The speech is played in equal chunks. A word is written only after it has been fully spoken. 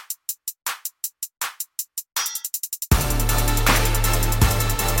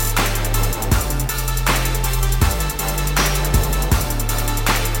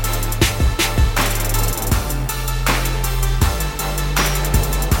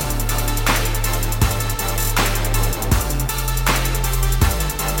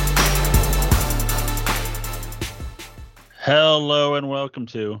Hello and welcome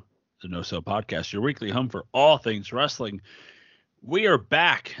to the No Sell Podcast, your weekly home for all things wrestling. We are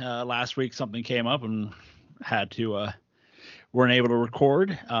back. Last week something came up and weren't able to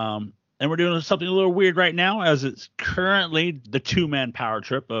record. And we're doing something a little weird right now, as it's currently the two-man power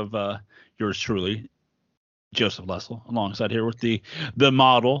trip of yours truly, Joseph Lessel, alongside here with the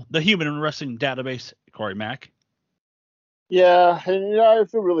model, the human wrestling database, Corey Mack. Yeah, and I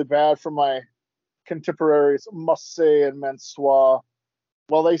feel really bad for my contemporaries, Massey and Mansois.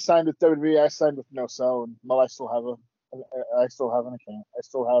 Well, they signed with WWE, I signed with No Cell, and I still have an account. I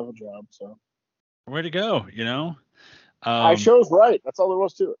still have a job, so. Way to go, I chose right. That's all there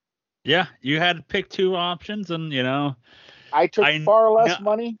was to it. Yeah, you had to pick two options, and I took far less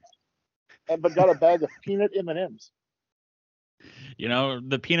money, but got a bag of peanut M&Ms.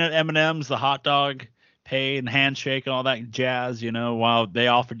 The peanut M&Ms, the hot dog pay and handshake and all that jazz. While they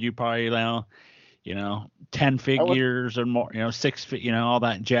offered you probably 10 figures or more, 6 feet, all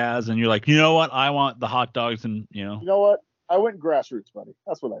that jazz, and you're like, you know what, I want the hot dogs, and You know what? I went grassroots, buddy.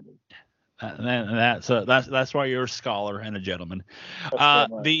 That's what I did. That's why you're a scholar and a gentleman.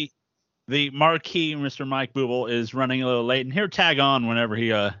 The marquee Mr. Mike Booble is running a little late, and he'll tag on whenever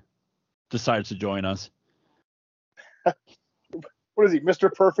he decides to join us. What is he,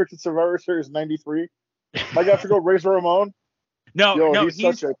 Mr. Perfect at Survivor Series 93? Might have to go Razor Ramon. No,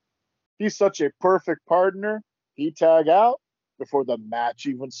 he's such a perfect partner. He tag out before the match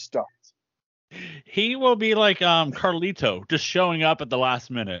even starts. He will be like Carlito, just showing up at the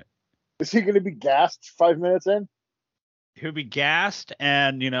last minute. Is he going to be gassed 5 minutes in? He'll be gassed,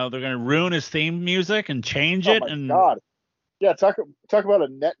 and they're going to ruin his theme music and change it. Oh my God! Yeah, talk about a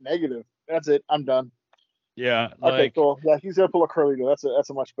net negative. That's it. I'm done. Yeah. Okay, cool. Yeah, he's going to pull a Carlito. That's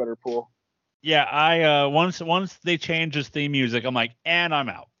a much better pull. Yeah, I once they change his theme music, I'm like, and I'm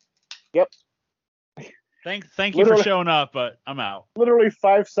out. Yep. Thank you for showing up, but I'm out. Literally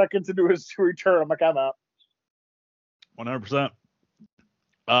 5 seconds into his return, I'm like, I'm out. 100%.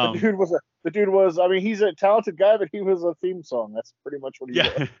 The dude was. I mean, he's a talented guy, but he was a theme song. That's pretty much what he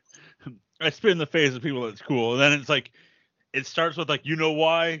did. I spit in the face of people that's cool, and then it's like, it starts with like,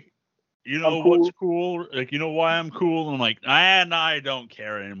 why, what's cool, like, why I'm cool, and I'm like, and I don't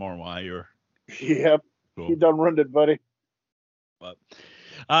care anymore why you're. Yep. Cool. You done ruined it, buddy. But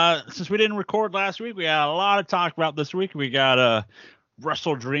since we didn't record last week, we got a lot to talk about this week. We got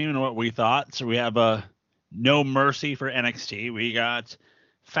Wrestle Dream and what we thought. So we have No Mercy for NXT. We got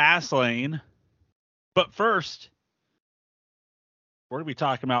Fastlane. But first, we're going to be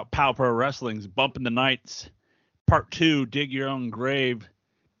talking about POW Pro Wrestling's Bumping the Nights Part 2, Dig Your Grave,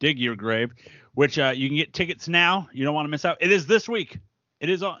 which you can get tickets now. You don't want to miss out. It is this week. It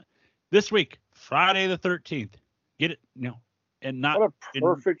is on this week, Friday the 13th. Get it, and not what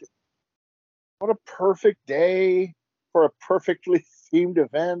a perfect day for a perfectly themed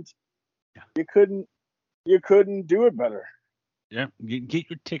event. Yeah. You couldn't do it better. Yeah, you can get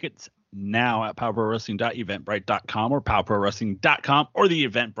your tickets now at powprowrestling.eventbrite.com or powprowrestling.com or the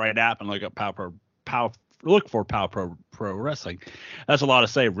Eventbrite app, and look up look for POW Pro Wrestling. That's a lot to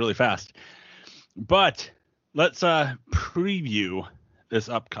say really fast. But let's preview this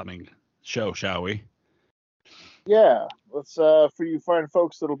upcoming show, shall we? Yeah, let's for you fine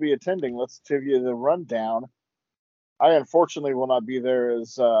folks that'll be attending, let's give you the rundown. I unfortunately will not be there,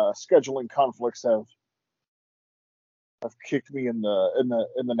 as scheduling conflicts have kicked me in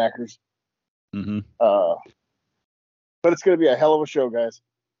the knackers. Mm-hmm. But it's going to be a hell of a show, guys.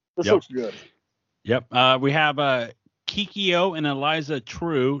 This looks good. Yep. We have Kikyo and Eliza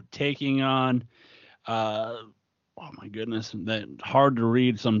True taking on oh my goodness, that hard to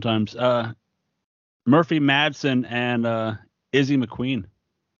read sometimes. Murphy Madsen and Izzy McQueen.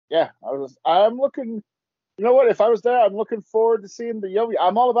 Yeah, I'm looking. You know what? If I was there, I'm looking forward to seeing the young.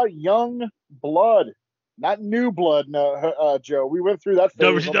 I'm all about young blood, not new blood. No, Joe. We went through that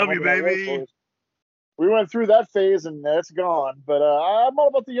phase. WCW, baby. We went through that phase and it's gone. But I'm all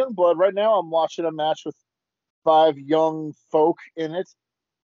about the young blood right now. I'm watching a match with 5 young folk in it.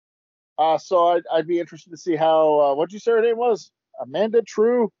 So I'd be interested to see how. What'd you say her name was? Amanda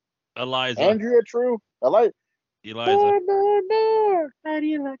True. Eliza. Andrea True. Eliza. No. How do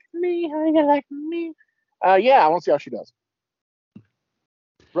you like me? How do you like me? Yeah, I want to see how she does.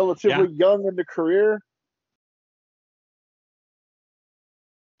 Relatively young in the career.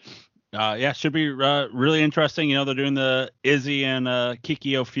 Should be really interesting. They're doing the Izzy and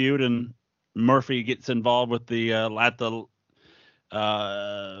Kikyo feud, and Murphy gets involved with the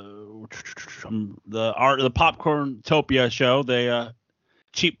Popcorn Topia show. They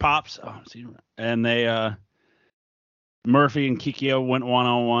Cheap Pops. And they Murphy and Kikyo went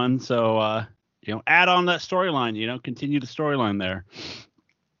 1-on-1. So add on that storyline, continue the storyline there.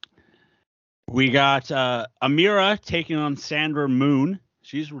 We got Amira taking on Sandra Moon.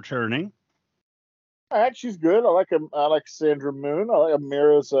 She's returning. All right, she's good. I like Sandra Moon. I like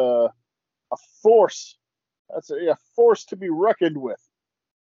Amira's a force. That's a force to be reckoned with.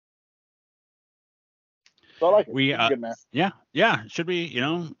 So I like it. We good match. Yeah, should be.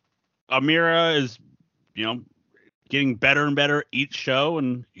 Amira is, getting better and better each show,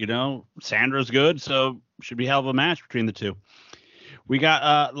 and Sandra's good, so should be a hell of a match between the two. We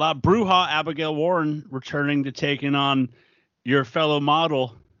got La Bruja Abigail Warren returning to taking on your fellow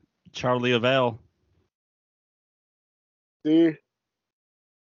model Charlie Avale. See,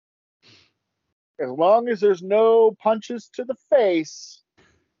 as long as there's no punches to the face,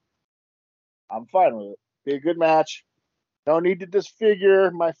 I'm fine with it. Be a good match. No need to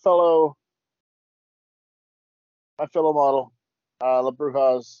disfigure my fellow model. La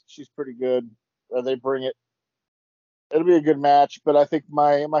Bruja's, she's pretty good. They bring it. It'll be a good match, but I think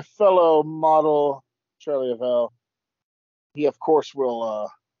my fellow model Charlie Avale, he of course will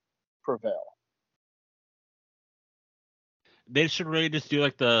prevail. They should really just do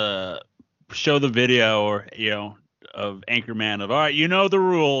like show the video or of Anchorman of, all right, the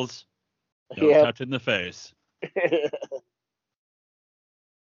rules. Don't touch in the face.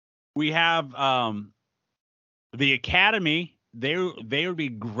 We have the Academy. They would be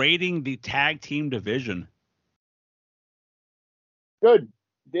grading the tag team division. Good.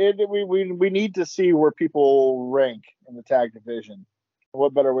 We need to see where people rank in the tag division.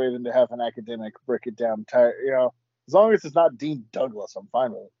 What better way than to have an academic break it down? As long as it's not Dean Douglas, I'm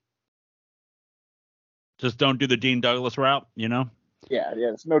fine with it. Just don't do the Dean Douglas route, Yeah,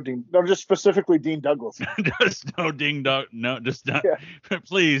 it's no Dean. No, just specifically Dean Douglas. Just no Dean No, just not. Yeah.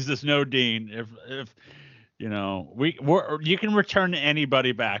 Please, just no Dean. If you can return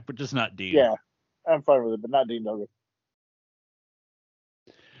anybody back, but just not Dean. Yeah, I'm fine with it, but not Dean Douglas.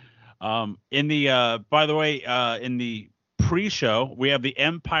 In the by the way, in the pre-show, we have the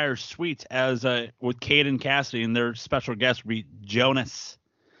Empire Suite as with Caden Cassidy, and their special guest will be Jonas,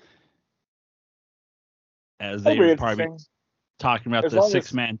 as they will probably be talking about the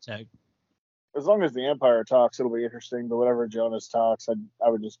 6-man tag. As long as the Empire talks, it'll be interesting. But whenever Jonas talks, I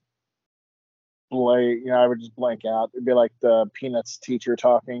would just blank out. It'd be like the Peanuts teacher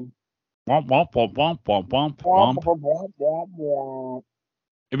talking. Womp womp womp womp womp womp womp womp womp womp.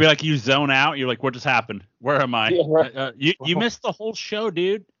 It'd be like you zone out. You're like, what just happened? Where am I? Yeah, right. You missed the whole show,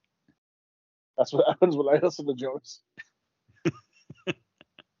 dude. That's what happens when I listen to Jonas.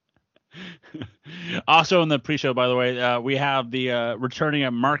 Also in the pre-show, by the way, we have the returning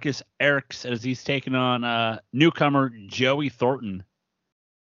of Marcus Eriks as he's taking on newcomer Joey Thornton.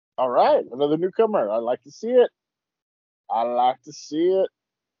 All right, another newcomer. I like to see it.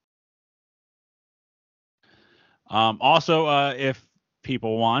 Also, if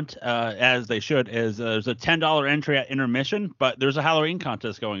people want, as they should, is there's a $10 entry at intermission, but there's a Halloween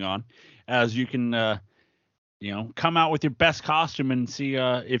contest going on, as you can come out with your best costume and see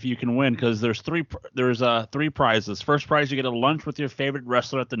if you can win, because there's three prizes. First prize, you get a lunch with your favorite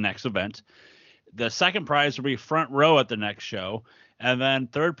wrestler at the next event. The second prize will be front row at the next show, and then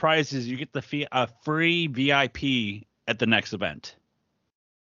third prize is you get a free VIP at the next event.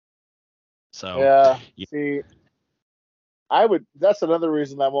 So yeah. See, that's another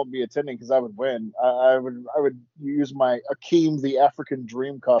reason I won't be attending, because I would win. I would use my Akeem the African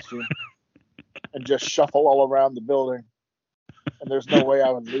Dream costume and just shuffle all around the building. And there's no way I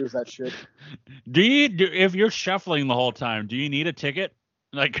would lose that shit. If you're shuffling the whole time, do you need a ticket?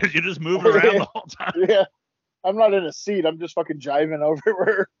 Like, cause you're just moving around the whole time. Yeah. I'm not in a seat. I'm just fucking jiving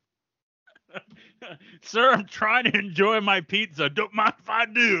everywhere. Sir, I'm trying to enjoy my pizza. Don't mind if I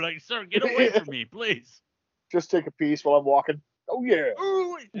do. Like, sir, get away from me, please. Just take a piece while I'm walking. Oh, yeah.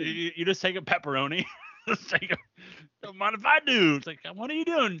 Ooh, you just take a pepperoni. Don't mind if I do. It's like, what are you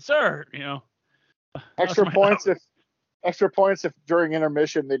doing, sir? Extra points if during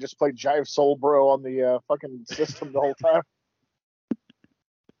intermission they just play Jive Soul Bro on the fucking system the whole time.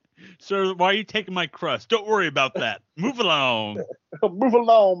 Sir, why are you taking my crust? Don't worry about that. Move along. Move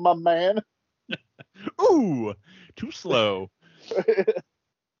along, my man. Ooh, too slow.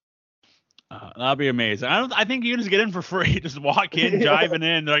 That'll be amazing. I think you can just get in for free. Just walk in, jiving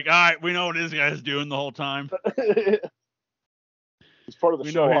in. They're like, all right, we know what this guy's doing the whole time. It's part of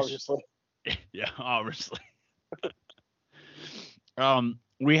the show, obviously. Yeah, obviously.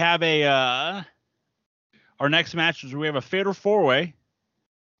 We have our next match is we have a fatal 4-way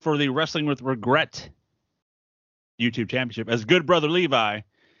for the Wrestling with Regret YouTube Championship, as Good Brother Levi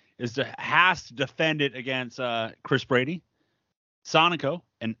has to defend it against Chris Brady, Sonico,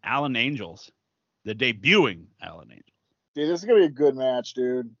 and Alan Angels. the debuting Alan Angels. Dude, this is gonna be a good match,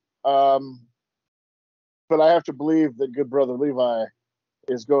 dude. But I have to believe that Good Brother Levi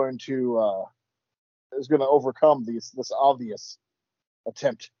is going to overcome this obvious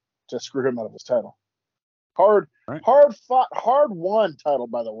attempt to screw him out of his title. Hard fought, hard won title,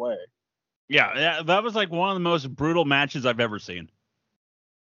 by the way. Yeah, that was like one of the most brutal matches I've ever seen.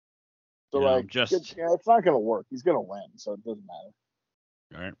 So it's not gonna work. He's gonna win, so it doesn't matter.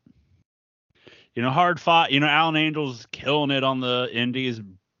 All right. Hard fought. Alan Angels killing it on the Indies,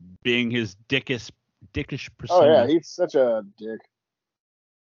 being his dickish persona. Oh yeah, he's such a dick.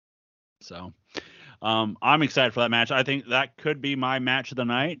 So, I'm excited for that match. I think that could be my match of the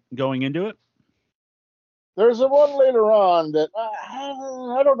night going into it. There's a one later on that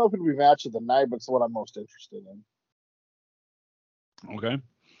I don't know if it'll be match of the night, but it's what I'm most interested in. Okay.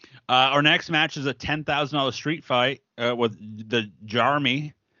 Our next match is a $10,000 street fight with the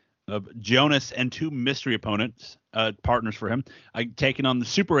Jarmy of Jonas and two mystery opponents, partners for him, taking on the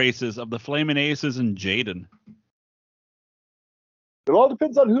Super Aces of the Flamin' Aces and Jaden. It all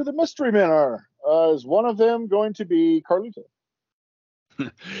depends on who the mystery men are. Is one of them going to be Carlito?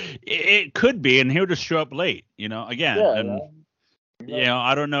 It could be, and he'll just show up late, again. Yeah, and,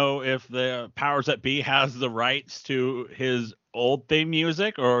 I don't know if the powers that be has the rights to his old theme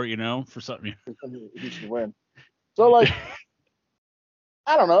music or, for something. He should win. So, I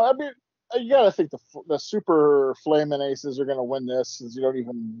don't know. I mean, you got to think the Super Flamin' Aces are going to win this since you don't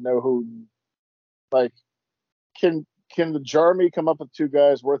even know who. Can the Jarmy come up with two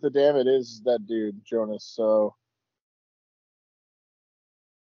guys worth of damn? It is that dude, Jonas. So.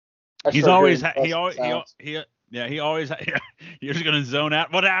 He always you're just gonna zone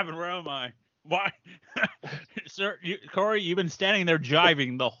out. What happened? Where am I? Why, sir? Corey, you've been standing there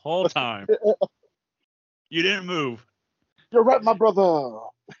jiving the whole time. You didn't move. You're right, my brother.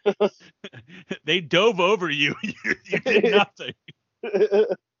 They dove over you. You did nothing.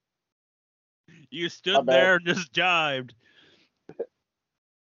 You stood there and just jived.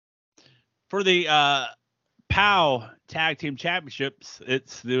 For the POW Tag Team Championships,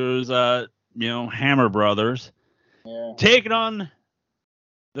 there's Hammer Brothers taking on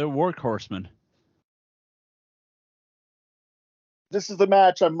the Workhorsemen. This is the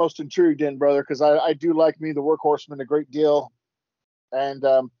match I'm most intrigued in, brother, because I do like me the Workhorsemen a great deal, and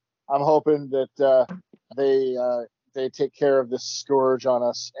I'm hoping that they take care of this scourge on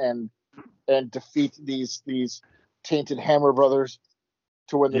us and defeat these tainted Hammer Brothers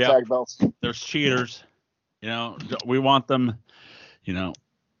to win the tag belts. There's cheaters. We want them, we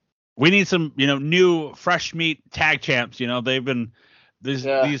need some, new fresh meat tag champs. They've been,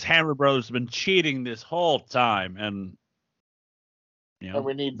 these Hammer Brothers have been cheating this whole time. And, and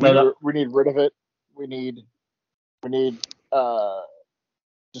we need rid of it. We need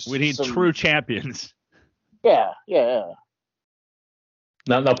true champions. Yeah.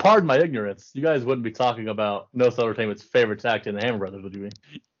 Now, pardon my ignorance. You guys wouldn't be talking about No Cell Entertainment's favorite tag team, the Hammer Brothers, would you be?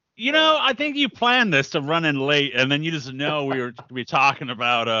 I think you planned this to run in late, and then you just know we were to be talking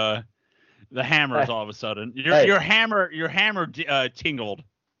about the Hammers all of a sudden. Your hammer tingled.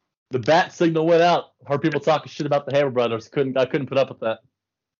 The bat signal went out. Heard people talking shit about the Hammer Brothers. I couldn't put up with that.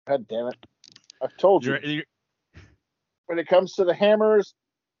 God damn it! I've told you. When it comes to the Hammers,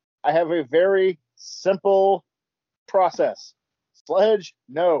 I have a very simple process. Sledge,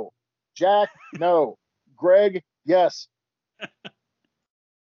 no. Jack, no. Greg, yes.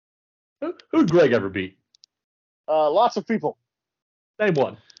 Who'd Greg ever beat? Lots of people. Name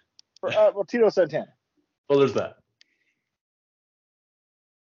one. Tito Santana. Well, there's that.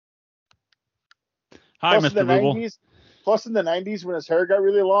 Hi, Mr. Booble. Plus, in the 90s, when his hair got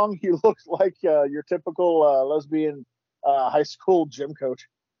really long, he looked like your typical lesbian high school gym coach.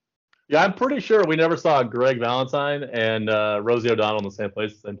 Yeah, I'm pretty sure we never saw Greg Valentine and Rosie O'Donnell in the same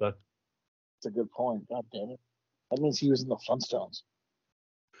place at the same time. That's a good point. God damn it. That means he was in the Flintstones.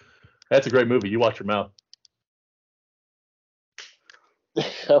 That's a great movie. You watch your mouth. That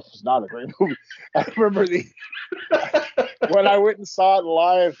was not a great movie. I remember when I went and saw it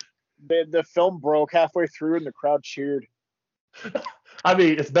live, the film broke halfway through and the crowd cheered. I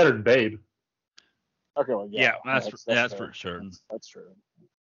mean, it's better than Babe. Okay, well, yeah, that's for sure. That's true.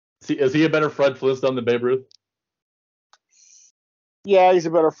 Is he a better Fred Flintstone than Babe Ruth? Yeah, he's a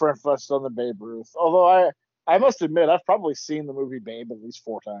better Fred Flintstone than Babe Ruth. Although I must admit, I've probably seen the movie Babe at least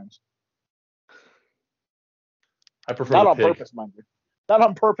 4 times. I prefer Not on purpose, mind you. Not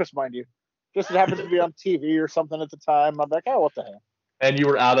on purpose, mind you. Just it happens to be on TV or something at the time. I'm like, oh, what the hell? And you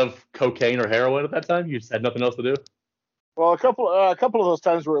were out of cocaine or heroin at that time? You just had nothing else to do? Well, a couple of those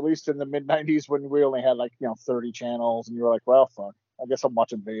times were at least in the mid-90s when we only had 30 channels, and you were like, well, fuck. I guess I'm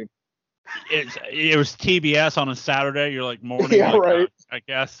watching Babe. It was TBS on a Saturday. You're like morning. Yeah, like, right. I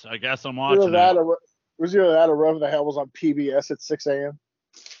guess I'm Either watching that it. or it was either that or whatever the hell was on PBS at 6 a.m.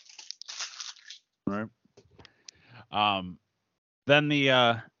 Right. Then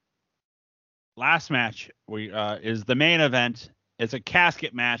the last match is the main event. It's a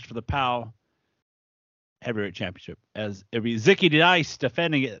casket match for the PAL Heavyweight Championship, as it'll be Zicky Dice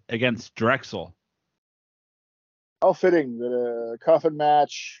defending it against Drexel. How fitting that a coffin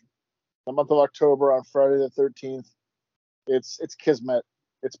match the month of October on Friday the 13th. It's kismet.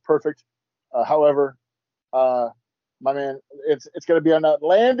 It's perfect. However, my man, it's going to be an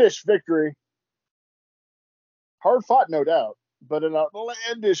outlandish victory. Hard fought, no doubt, but an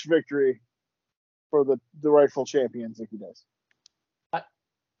outlandish victory for the rightful champion, Zicky Dice.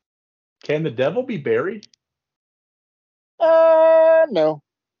 Can the devil be buried? No,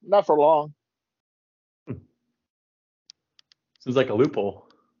 not for long. Seems like a loophole.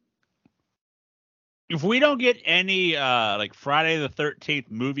 If we don't get any like Friday the 13th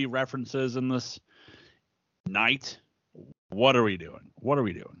movie references in this night, what are we doing? What are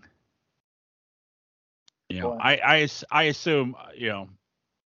we doing? You know, I assume, you know.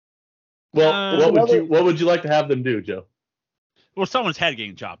 Well, what would you like to have them do, Joe? Well, someone's head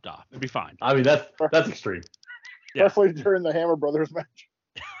getting chopped off. It'd be fine. I mean, that's extreme. Yeah. Definitely during the Hammer Brothers match.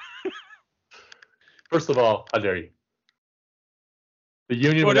 First of all, how dare you? The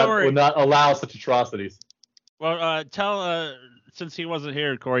union would not allow such atrocities. Well, tell since he wasn't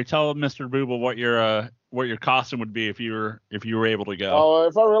here, Corey, tell Mr. Booble what your costume would be if you were able to go. Oh,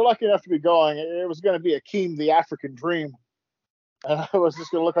 if I were lucky enough to be going, it was going to be Akeem the African Dream, and I was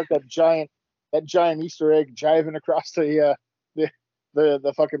just going to look like that giant Easter egg jiving across the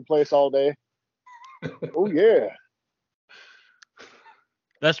fucking place all day. Oh yeah.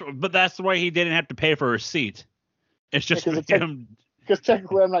 That's the way he didn't have to pay for a seat. It's just him. Because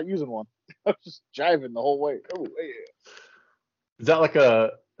technically, I'm not using one. I'm just jiving the whole way. Oh yeah. Is that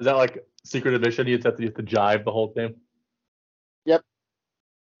like secret admission? You have to jive the whole time. Yep.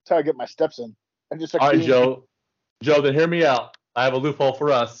 That's how I get my steps in. I just all right, Joe. Joe, then hear me out. I have a loophole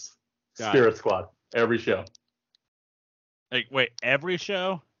for us. Spirit Squad. Every show. Like, wait, every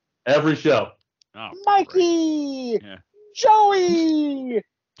show? Every show. Oh, Mikey. Yeah. Joey.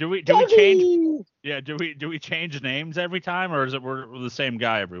 Do we change? Yeah. Do we change names every time, or is it we're the same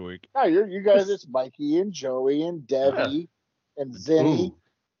guy every week? No, you guys. It's Mikey and Joey and Debbie and Zinny.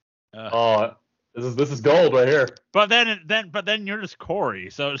 This is gold right here. But then you're just Corey,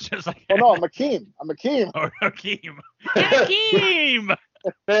 so it's just like. Oh no, I'm Akeem. Oh, Akeem. Akeem.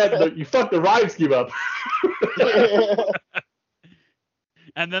 Man, you fucked the rhyme scheme up.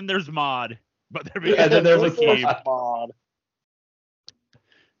 And then there's Mod. But there's Akeem. Mod.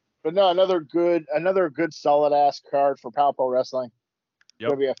 But no, another good solid ass card for PAL Pro Wrestling. Yep.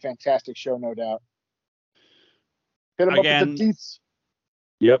 It'll be a fantastic show, no doubt. Hit them up with the deets.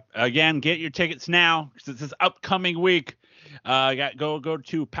 Yep. Again, get your tickets now because it's this upcoming week. Go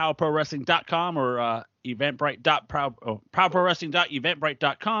to powprowrestling.com or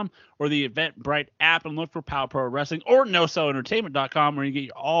powprowrestling.eventbrite.com or the Eventbrite app and look for PAL Pro Wrestling or NoSellEntertainment.com where you get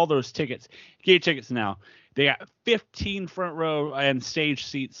all those tickets. Get your tickets now. They got 15 front row and stage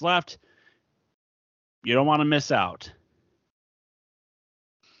seats left. You don't want to miss out.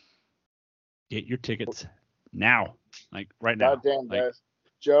 Get your tickets now, like right now. Goddamn, guys.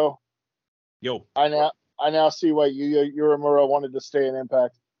 Joe. Yo. I now see why Uemura wanted to stay in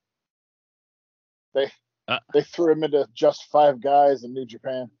Impact. They threw him into just 5 guys in New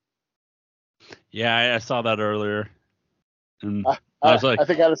Japan. Yeah, I saw that earlier. And I was like, I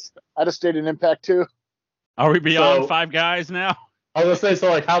think I'd have stayed in Impact too. Are we beyond 5 guys now? I was gonna say, so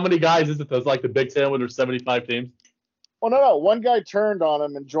like, how many guys is it? There's like the Big Ten when there's 75 teams. Well, no. One guy turned on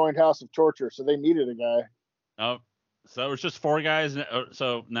him and joined House of Torture, so they needed a guy. Oh, so it was just 4 guys.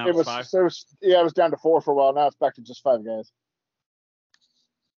 So now it's 5. So it was down to 4 for a while. Now it's back to just 5 guys.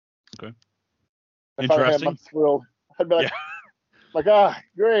 Okay. Interesting. I'm thrilled. I'd be like,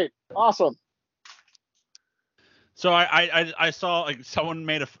 great, awesome. So I saw like someone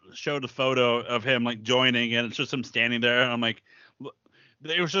showed a photo of him like joining, and it's just him standing there, and I'm like,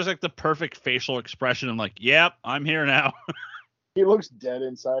 it was just like the perfect facial expression. I'm like, yep, I'm here now. He looks dead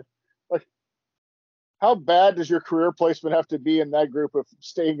inside. Like, how bad does your career placement have to be in that group if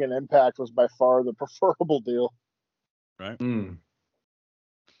staying in Impact was by far the preferable deal? Right.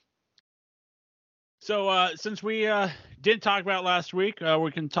 So since we didn't talk about last week,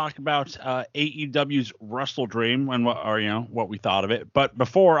 we can talk about AEW's Wrestle Dream and what we thought of it. But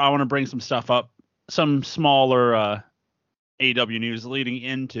before, I want to bring some stuff up, some smaller AEW news leading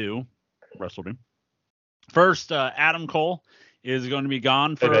into Wrestle Dream. First, Adam Cole is going to be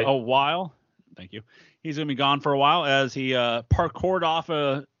gone for a while. Thank you. He's going to be gone for a while as he parkoured off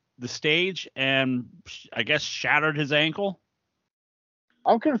the stage and I guess shattered his ankle.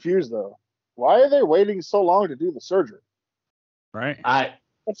 I'm confused though. Why are they waiting so long to do the surgery? Right. That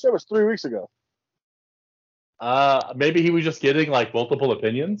shit was 3 weeks ago. Maybe he was just getting like multiple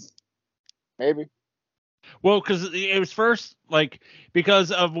opinions. Maybe. Well, because it was first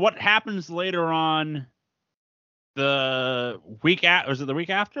because of what happens later on the week was it the week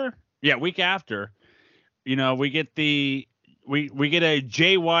after? Yeah, week after. We get we get a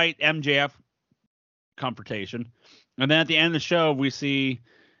Jay White MJF confrontation, and then at the end of the show we see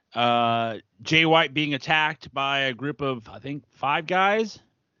Jay White being attacked by a group of I think 5 guys.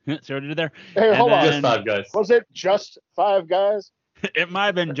 See what I did there? Hey, hold on. Just 5 guys. Was it just 5 guys? It might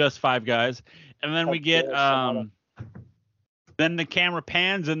have been just 5 guys, and then we get then the camera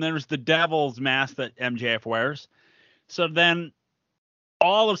pans and there's the devil's mask that MJF wears. So then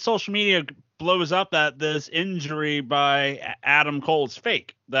all of social media blows up that this injury by Adam Cole is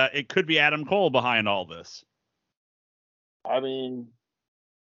fake, that it could be Adam Cole behind all this. I mean,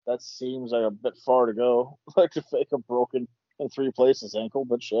 that seems like a bit far to go, like to fake a broken in 3 places ankle,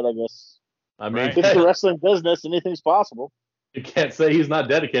 but shit, I guess. I mean, it's the wrestling business. Anything's possible. You can't say he's not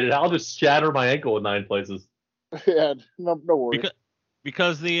dedicated. I'll just shatter my ankle in 9 places. Yeah, no worries.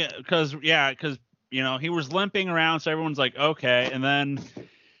 Because he was limping around, so everyone's like, okay. And then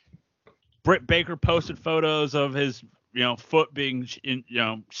Britt Baker posted photos of his, foot being,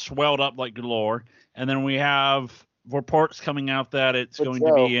 swelled up like galore. And then we have reports coming out that it's going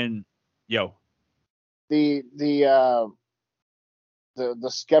to be in, The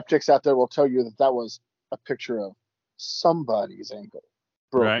skeptics out there will tell you that was a picture of somebody's ankle.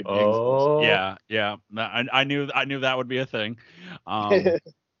 Right. Oh. Yeah. I knew that would be a thing.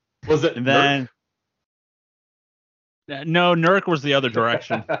 Was it? And then no, Nurk was the other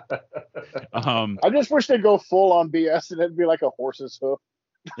direction. I just wish they'd go full on BS and it'd be like a horse's hoof.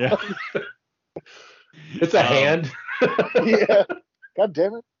 Yeah. It's a hand. Yeah. God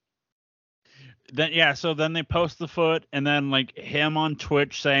damn it. So then they post the foot, and then him on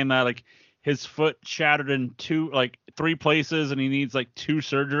Twitch saying that his foot shattered in 3 places and he needs 2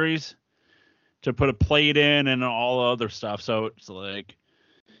 surgeries to put a plate in and all other stuff. So it's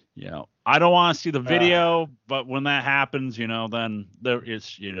I don't want to see the video, but when that happens, then there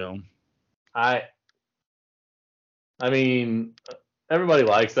is, I mean, everybody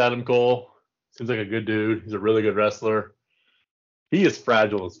likes Adam Cole. Seems like a good dude. He's a really good wrestler. He is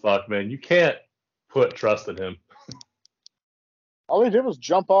fragile as fuck, man. You can't put trust in him. All he did was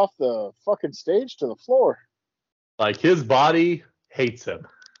jump off the fucking stage to the floor. His body hates him.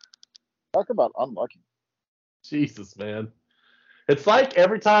 Talk about unlucky. Jesus, man. It's like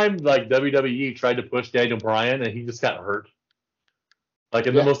every time WWE tried to push Daniel Bryan and he just got hurt.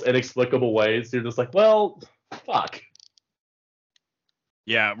 In the most inexplicable ways. You're just like, well, fuck.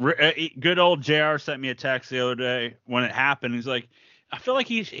 Yeah, good old JR sent me a text the other day when it happened. He's like, I feel like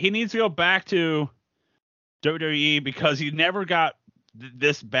he needs to go back to WWE because he never got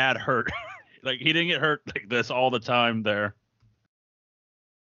this bad hurt. He didn't get hurt like this all the time there.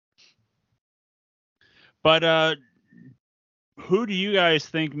 But who do you guys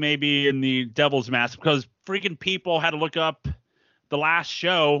think may be in the Devil's Mask? Because freaking people had to look up the last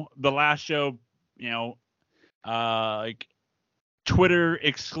show, Twitter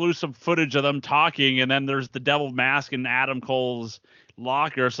exclusive footage of them talking, and then there's the Devil's Mask in Adam Cole's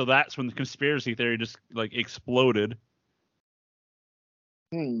locker. So that's when the conspiracy theory just exploded.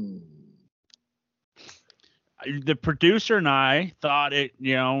 The producer and I thought is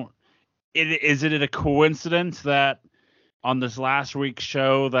it a coincidence that on this last week's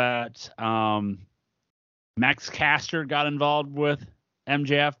show that Max Caster got involved with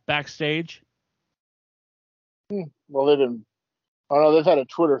MJF backstage? Well, they didn't. Oh no, they've had a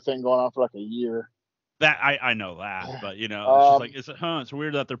Twitter thing going on for a year. That I know that, but it's just it's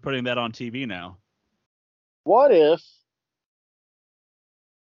weird that they're putting that on TV now. What if?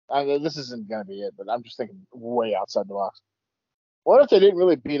 This isn't gonna be it, but I'm just thinking way outside the box. What if they didn't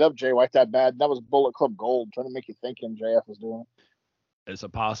really beat up Jay White that bad? That was Bullet Club Gold, trying to make you think MJF was doing it. It's a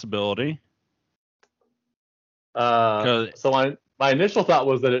possibility. So my initial thought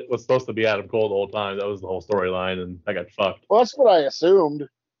was that it was supposed to be Adam Cole the whole time. That was the whole storyline, and I got fucked. Well, that's what I assumed.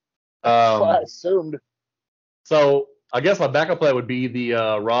 So I guess my backup plan would be the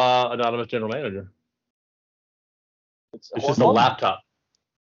Raw Anonymous General Manager. It's just a laptop.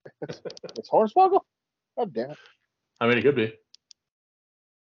 It's Hornswoggle? God damn it. I mean, it could be.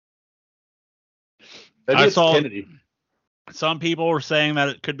 I saw Kennedy. Some people were saying that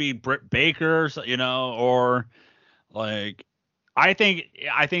it could be Britt Baker, or I think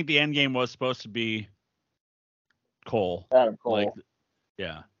the end game was supposed to be Cole. Adam Cole. Like,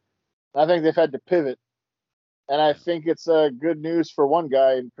 yeah. I think they've had to pivot, and I think it's good news for one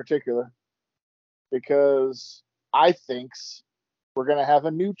guy in particular, because I think we're gonna have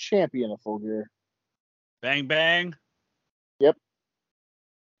a new champion of Full Gear. Bang bang. Yep.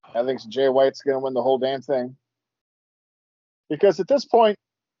 I think Jay White's gonna win the whole damn thing, because at this point,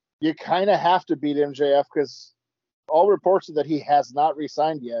 you kind of have to beat MJF, because all reports are that he has not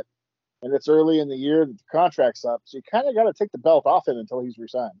re-signed yet, and it's early in the year that the contract's up. So you kind of got to take the belt off him until he's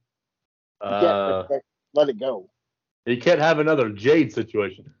re-signed. You can't let it go. You can't have another Jade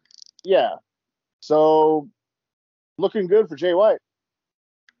situation. Yeah. So looking good for Jay White.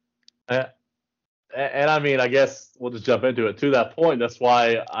 And I mean, I guess we'll just jump into it. To that point, that's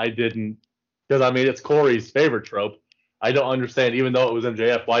why I didn't, because I mean, it's Corey's favorite trope. I don't understand, even though it was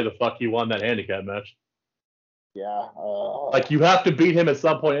MJF, why the fuck he won that handicap match. Yeah. Like, you have to beat him at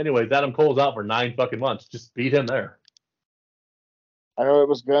some point anyways. Adam Cole's out for 9 fucking months. Just beat him there. I know it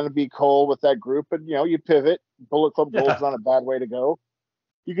was going to be Cole with that group, but, you pivot. Bullet Club Gold's not a bad way to go.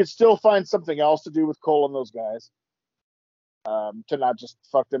 You could still find something else to do with Cole and those guys, to not just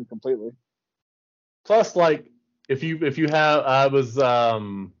fuck them completely. Plus, like, if you have, I was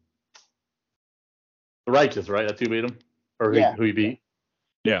the Righteous, right? That's who beat him, or who he beat.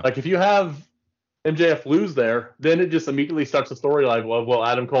 Yeah. Like, if you have MJF lose there, then it just immediately starts a storyline of, well,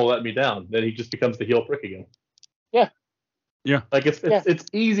 Adam Cole let me down. Then he just becomes the heel prick again. Yeah. Yeah. Like, it's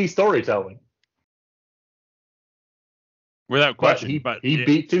easy storytelling. Without question. But he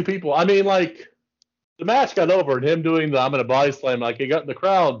beat 2 people. I mean, like, the match got over, and him doing the I'm gonna body slam, like, he got in the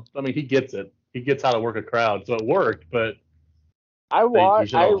crowd. I mean, he gets it. He gets how to work a crowd, so it worked. But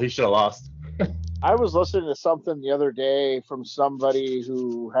he should have lost. I was listening to something the other day from somebody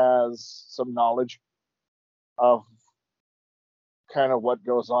who has some knowledge of kind of what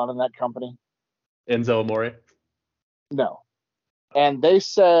goes on in that company. Enzo Amore? No. And they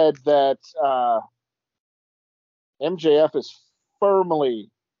said that MJF is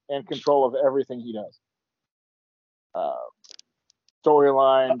firmly in control of everything he does.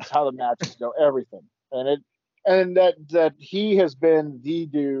 Storylines, how the matches go, everything. And that he has been the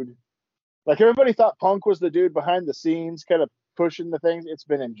dude. Like, everybody thought Punk was the dude behind the scenes, kind of pushing the things. It's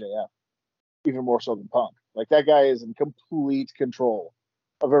been MJF, even more so than Punk. Like, that guy is in complete control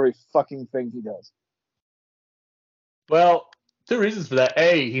of every fucking thing he does. Well, 2 reasons for that.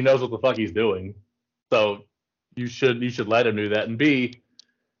 A, he knows what the fuck he's doing, so you should let him do that. And B,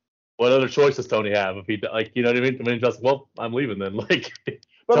 what other choice does Tony have? If he, like, you know what I mean? I mean, just, well, I'm leaving then. Like,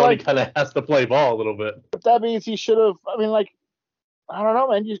 But Tony like, kind of has to play ball a little bit. but that means he should have. I mean, like, I don't know,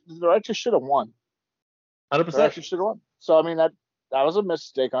 man. The Righteous should have won. 100%. The Righteous should have won. So I mean, that was a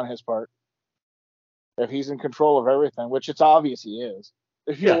mistake on his part. If he's in control of everything, which it's obvious he is.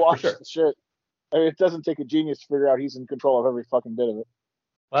 If you watch the shit, I mean, it doesn't take a genius to figure out he's in control of every fucking bit of it.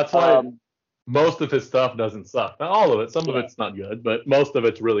 That's why most of his stuff doesn't suck. Not all of it. Some of it's not good, but most of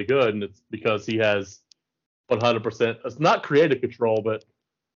it's really good, and it's because he has 100%. It's not creative control, but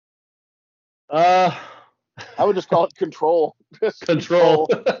I would just call it control. Control.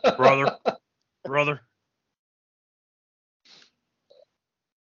 brother.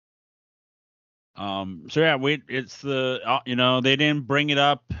 So yeah, it's the they didn't bring it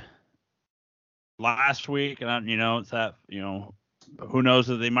up last week, and it's that who knows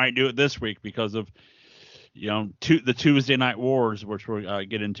if they might do it this week because of the Tuesday Night Wars, which we'll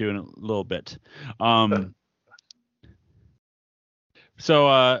get into in a little bit.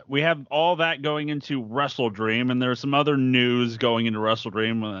 So we have all that going into Wrestle Dream, and there's some other news going into Wrestle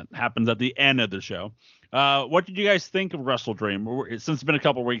Dream that happens at the end of the show. What did you guys think of Wrestle Dream? Since it's been a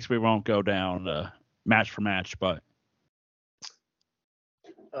couple of weeks, we won't go down match for match, but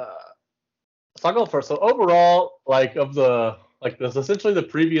so I'll go first. So overall, there's essentially the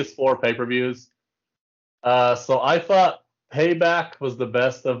previous 4 pay-per-views. So I thought Payback was the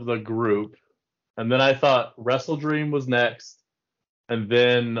best of the group, and then I thought Wrestle Dream was next. And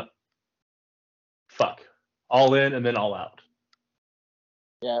then, All In, and then All Out.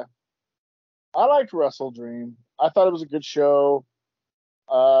 Yeah. I liked Wrestle Dream. I thought it was a good show.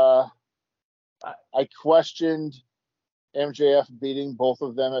 I questioned MJF beating both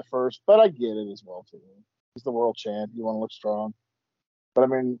of them at first, but I get it as well, too. He's the world champ. You want to look strong. But, I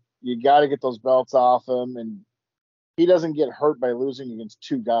mean, you got to get those belts off him, and he doesn't get hurt by losing against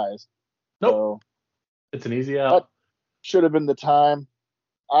 2 guys. Nope. So, it's an easy out. Should have been the time.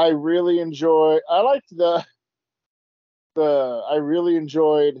 I really enjoyed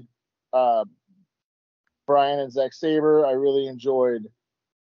Brian and Zack Sabre. I really enjoyed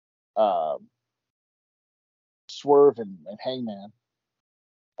Swerve and Hangman.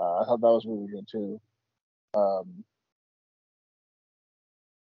 I thought that was really good too. And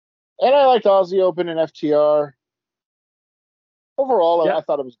I liked Aussie Open and FTR. Overall, Yeah. I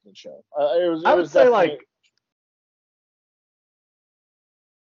thought it was a good show. I would say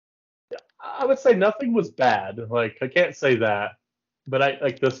I would say nothing was bad. Like, I can't say that, but I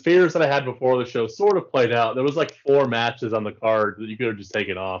like the fears that I had before the show sort of played out. There was like 4 matches on the card that you could have just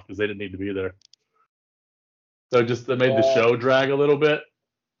taken off because they didn't need to be there. So just that made the show drag a little bit.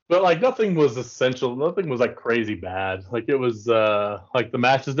 But like nothing was essential. Nothing was like crazy bad. Like it was like the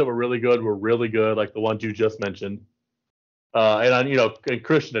matches that were really good, like the ones you just mentioned. And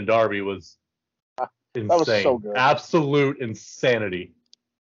Christian and Darby was insane. That was so good. Absolute insanity.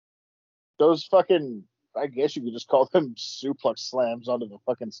 Those fucking, I guess you could just call them suplex slams onto the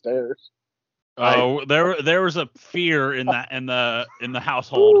fucking stairs. Oh, there was a fear in that in the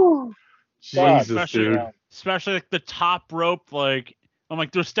household. Jesus, dude. Especially like the top rope, like I'm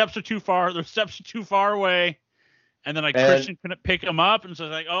like, their steps are too far. Their steps are too far away. And then Christian couldn't pick him up, and so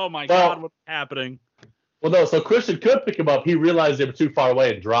it's like, oh my God, what's happening? Well, no, so Christian could pick him up. He realized they were too far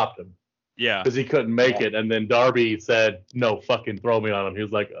away and dropped him. Yeah. Because he couldn't make it. And then Darby said, no, fucking throw me on him. He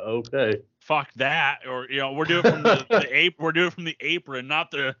was like, okay. Fuck that. Or, we're doing it from the we're doing it from the apron,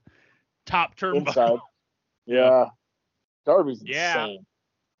 not the top turnbuckle. Yeah. Darby's insane.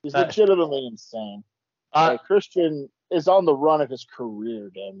 He's legitimately insane. Christian is on the run of his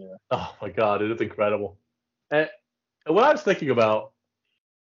career down there. Oh my God, it is incredible. And what I was thinking about,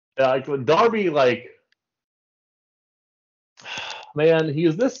 Darby, man,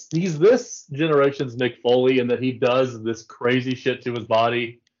 he's this generation's Mick Foley, in that he does this crazy shit to his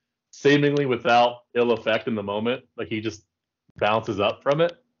body, seemingly without ill effect in the moment. Like he just bounces up from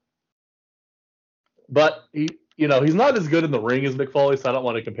it. But he's not as good in the ring as Mick Foley, so I don't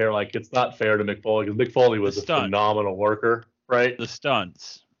want to compare. Like, it's not fair to Mick Foley because Mick Foley was a phenomenal worker, right? The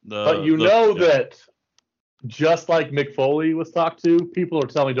stunts. But that just like Mick Foley was talked to, people are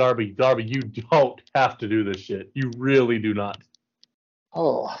telling Darby, you don't have to do this shit. You really do not.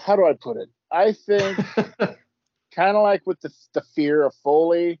 Oh, how do I put it? I think kind of like with the fear of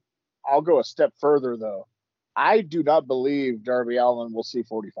Foley, I'll go a step further, though. I do not believe Darby Allin will see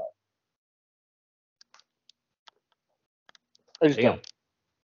 45. I just don't.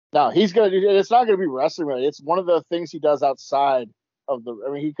 No, he's gonna do. It's not gonna be wrestling related. It's one of the things he does outside of the.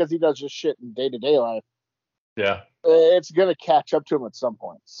 I mean, because he does just shit in day-to-day life. Yeah. It's gonna catch up to him at some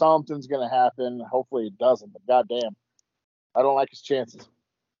point. Something's gonna happen. Hopefully it doesn't. But goddamn, I don't like his chances.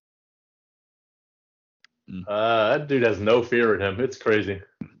 That dude has no fear in him. It's crazy.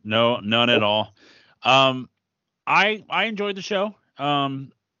 No, none at all. I enjoyed the show.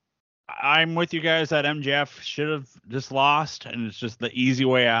 I'm with you guys that MJF should have just lost, and it's just the easy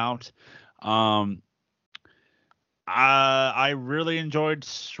way out. I really enjoyed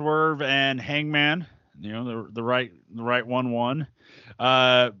Swerve and Hangman. The right 1-1.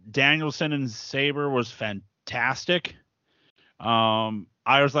 Danielson and Sabre was fantastic. I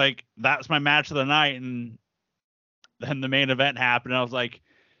was like, that's my match of the night, and then the main event happened. And I was like,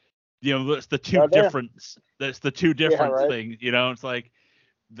 it's the two difference. That's the two difference things. It's like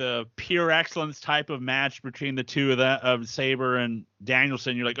the pure excellence type of match between the two of Sabre and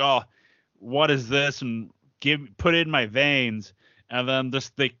Danielson. You're like, oh, what is this? And put it in my veins. And then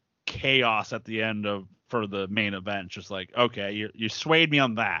just the chaos at the end for the main event. Just like, okay, you swayed me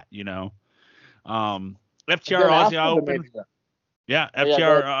on that, FTR Aussie Open. Yeah,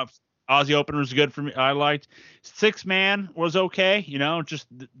 FTR Aussie Open was good for me. I liked 6-man was okay. Just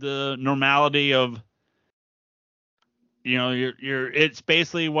the normality of, it's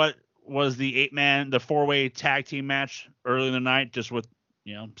basically what was the 8-man, the 4-way tag team match early in the night, just with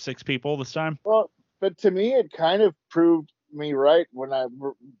 6 people this time. Well, but to me, it kind of proved me right when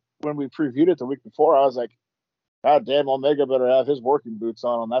we previewed it the week before. I was like, God damn, Omega better have his working boots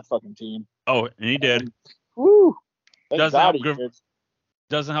on that fucking team. Oh, and he did. Woo!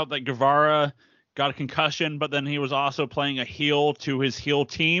 Doesn't help that Guevara got a concussion, but then he was also playing a heel to his heel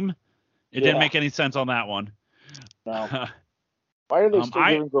team. It didn't make any sense on that one. No. Why are they still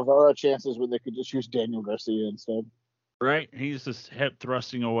giving Guevara chances when they could just use Daniel Garcia instead? Right? He's just hip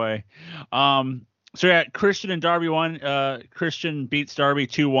thrusting away. So yeah, Christian and Darby won. Christian beats Darby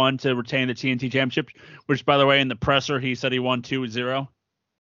 2-1 to retain the TNT Championship, which, by the way, in the presser, he said he won 2-0.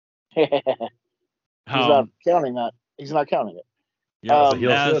 He's not counting that. He's not counting it.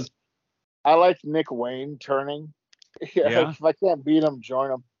 Yeah, I like Nick Wayne turning. If I can't beat him,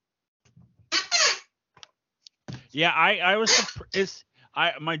 join him. Yeah, I was surprised.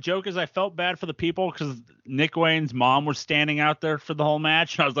 my joke is I felt bad for the people because Nick Wayne's mom was standing out there for the whole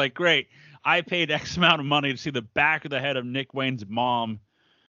match. And I was like, great. I paid X amount of money to see the back of the head of Nick Wayne's mom.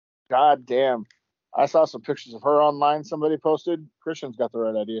 God damn. I saw some pictures of her online somebody posted. Christian's got the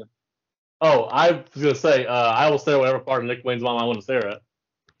right idea. Oh, I was going to say, I will stare at whatever part of Nick Wayne's mom I want to stare at.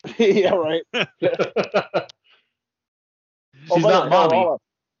 Yeah, right. She's not mommy.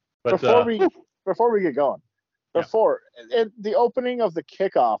 But, before we get going, the opening of the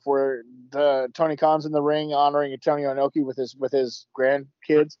kickoff where Tony Khan's in the ring honoring Antonio Inoki with his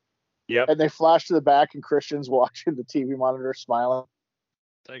grandkids. Yep. And they flash to the back and Christian's watching the TV monitor smiling.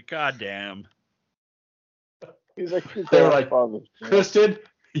 It's like, God damn. He's like, they were like, Christian,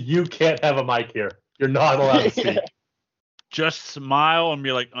 you can't have a mic here. You're not allowed to speak. Just smile and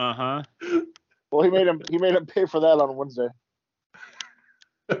be like, uh-huh. Well, he made him pay for that on Wednesday.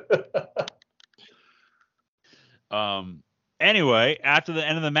 Anyway, after the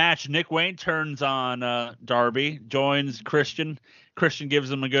end of the match, Nick Wayne turns on Darby, joins Christian. Christian gives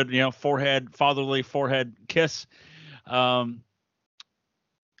him a good, fatherly forehead kiss.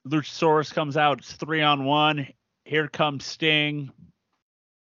 Luchasaurus comes out. It's 3-on-1. Here comes Sting.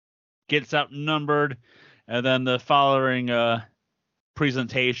 Gets outnumbered. And then the following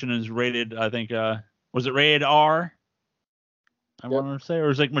presentation is rated, I think, was it rated R? I want to say, or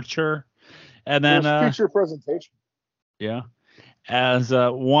was it like mature? And then feature presentation. Yeah. As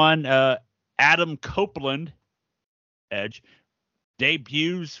one Adam Copeland, Edge,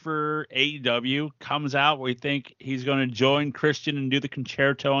 debuts for AEW, comes out. We think he's going to join Christian and do the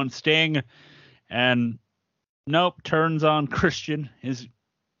concerto on Sting. And nope, turns on Christian, his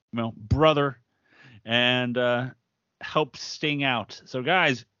brother, and helps Sting out. So,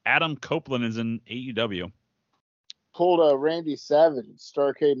 guys, Adam Copeland is in AEW. Pulled a Randy Savage at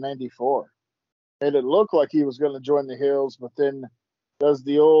Starrcade 94. Made it look like he was going to join the Hills, but then does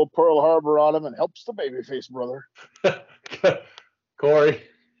the old Pearl Harbor on him and helps the babyface brother. Corey,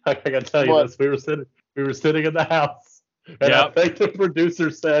 I gotta tell you this. We were sitting in the house, and I think the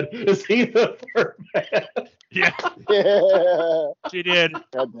producer said, "Is he the third man?" Yeah. She did.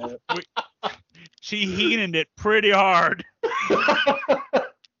 God damn it. She heated it pretty hard.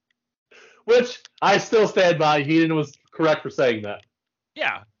 Which I still stand by. Heenan was correct for saying that.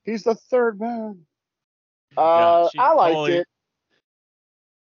 Yeah. He's the third man. I liked it.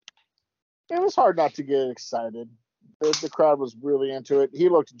 It was hard not to get excited. The crowd was really into it. He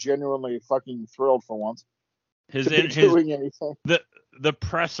looked genuinely fucking thrilled for once. Doing anything. The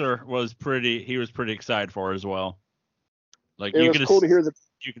presser was pretty. He was pretty excited for as well. Like it was cool to hear the.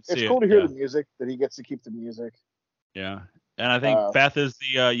 You can it's see cool to hear the music, that he gets to keep the music. Yeah, and I think Beth is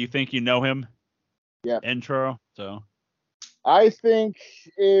the "You Think You Know Him" intro. So I think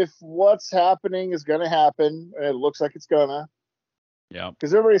if what's happening is going to happen, and it looks like it's gonna. Yeah.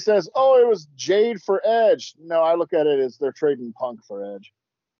 Because everybody says, "Oh, it was Jade for Edge." No, I look at it as they're trading Punk for Edge,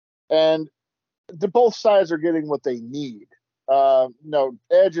 and both sides are getting what they need. No,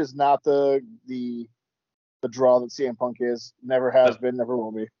 Edge is not the draw that CM Punk is. Never has been, never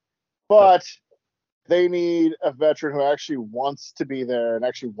will be. But they need a veteran who actually wants to be there and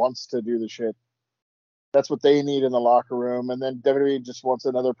actually wants to do the shit. That's what they need in the locker room. And then WWE just wants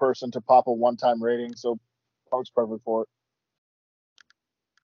another person to pop a one-time rating, so Punk's perfect for it.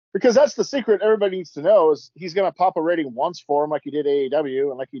 Because that's the secret everybody needs to know, is he's going to pop a rating once for him like he did AEW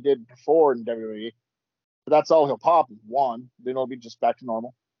and like he did before in WWE. But that's all he'll pop, one. Then it'll be just back to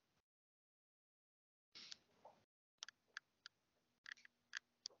normal.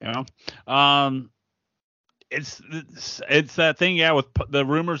 Yeah. It's that thing, with the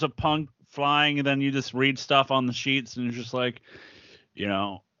rumors of Punk flying, and then you just read stuff on the sheets and it's just like,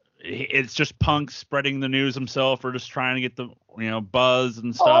 it's just Punk spreading the news himself or just trying to get the buzz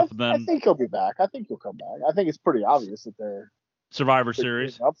and stuff. I think he'll be back. I think he'll come back. I think it's pretty obvious that they're Survivor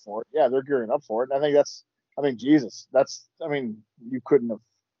Series up for it. Yeah, they're gearing up for it. And you couldn't have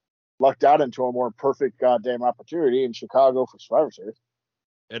lucked out into a more perfect goddamn opportunity in Chicago for Survivor Series.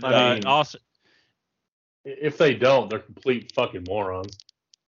 Also, if they don't, they're complete fucking morons.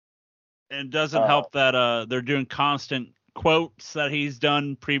 And it doesn't help that they're doing constant quotes that he's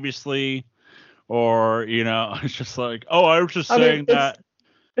done previously, or it's just like, oh, I was just saying that.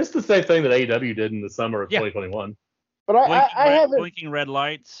 It's the same thing that AEW did in the summer of 2021. But I have blinking red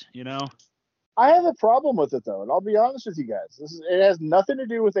lights, I have a problem with it though, and I'll be honest with you guys. It has nothing to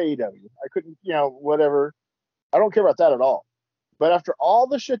do with AEW. I couldn't, whatever. I don't care about that at all. But after all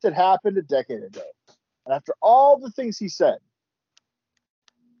the shit that happened a decade ago, and after all the things he said,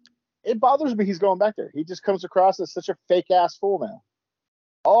 it bothers me he's going back there. He just comes across as such a fake ass fool now.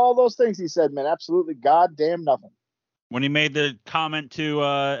 All those things he said meant absolutely goddamn nothing. when he made the comment to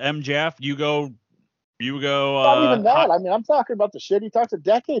MJF, you go. Not even that. I mean, I'm talking about the shit he talked a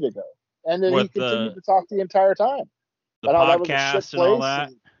decade ago, and then he continued to talk the entire time. The and how podcast that was a shit and all place,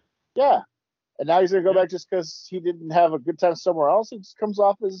 that. Yeah. And now he's going to go back just because he didn't have a good time somewhere else. It just comes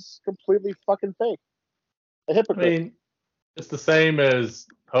off as completely fucking fake. A hypocrite. I mean, it's the same as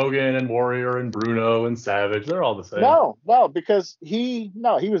Hogan and Warrior and Bruno and Savage. They're all the same. No, because he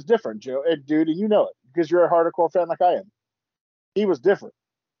was different, Joe. Dude, and you know it because you're a hardcore fan like I am. He was different.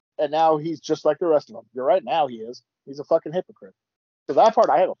 And now he's just like the rest of them. You're right, now he is. He's a fucking hypocrite. So that part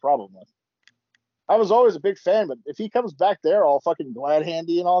I have a problem with. I was always a big fan, but if he comes back there all fucking glad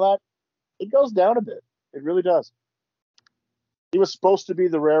handy and all that, it goes down a bit. It really does. He was supposed to be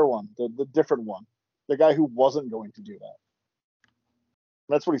the rare one, the different one, the guy who wasn't going to do that.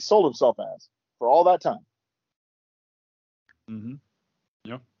 That's what he sold himself as for all that time. Mm-hmm.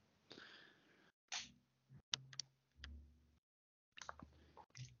 Yeah.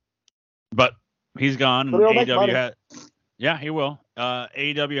 But he's gone. And AEW he will.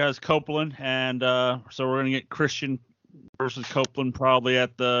 AEW has Copeland, and so we're gonna get Christian versus Copeland probably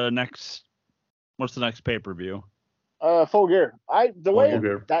at the next. What's the next pay-per-view? Full Gear. The way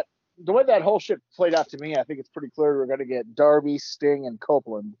that whole shit played out to me, I think it's pretty clear we're gonna get Darby, Sting, and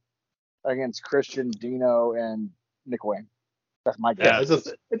Copeland against Christian, Dino, and Nick Wayne. That's my guess. Yeah,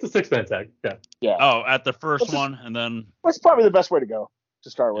 it's a 6-man tag. Yeah. Oh, at the first one, and then that's probably the best way to go to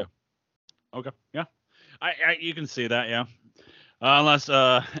start with. Okay. Yeah. You can see that. Yeah. Unless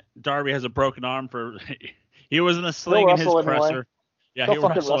Darby has a broken arm he was in a sling in his presser. Anyway. Yeah, he'll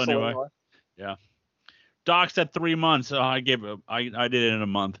wrestle anyway. Yeah. Doc said 3 months. So I did it in a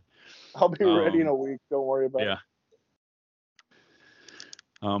month. I'll be ready in a week. Don't worry about it.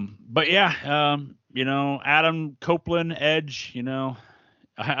 But yeah, Adam Copeland, Edge,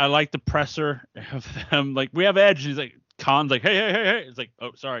 I like the presser of them. Like, we have Edge. He's like, Khan's like, hey. It's like,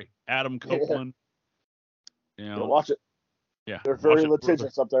 oh, sorry, Adam Copeland. Yeah. Watch it. Yeah. They're very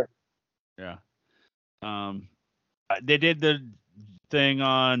litigious up there. Yeah. They did the thing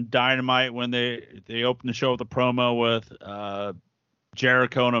on Dynamite when they opened the show with a promo with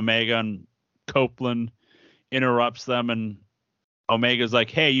Jericho and Omega, and Copeland interrupts them, and Omega's like,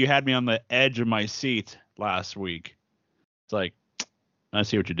 hey, you had me on the edge of my seat last week. It's like, I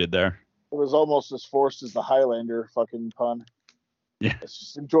see what you did there. It was almost as forced as the Highlander fucking pun. Yeah. It's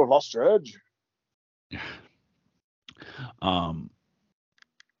just into a lost edge.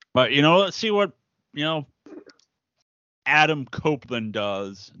 But let's see what Adam Copeland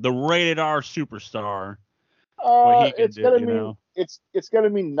does. The rated R superstar. What he can it's gonna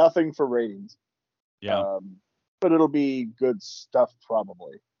mean nothing for ratings. Yeah. But it'll be good stuff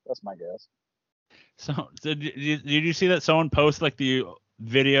probably. That's my guess. So did you see that someone posted like the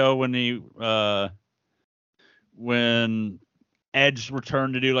video when Edge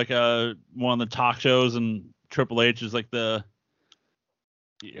returned to do like one of the talk shows, and Triple H is like the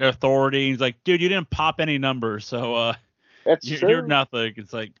authority. He's like, dude, you didn't pop any numbers, so you're nothing.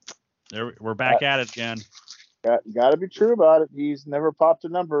 It's like, we're back at it again. Got to be true about it. He's never popped a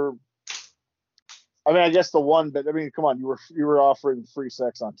number. I mean, I guess the one, but I mean, come on, you were offering free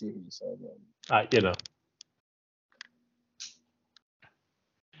sex on TV, so in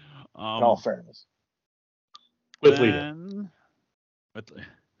all fairness. With Lita.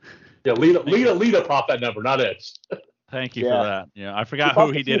 Yeah, Lita popped that number, not Edge. Thank you for that. Yeah, I forgot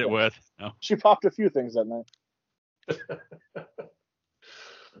who he did it with. No. She popped a few things that night.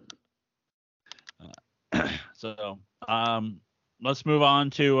 So, let's move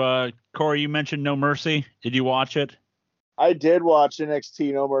on to Corey. You mentioned No Mercy. Did you watch it? I did watch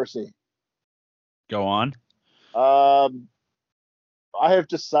NXT No Mercy. Go on. I have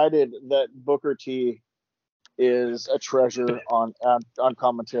decided that Booker T is a treasure on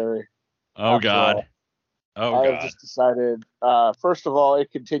commentary. Oh God. I have just decided. First of all,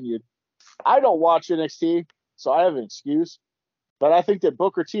 it continued. I don't watch NXT, so I have an excuse. But I think that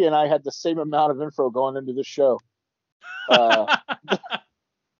Booker T and I had the same amount of info going into this show.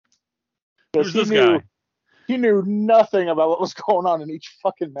 Who's this guy? He knew nothing about what was going on in each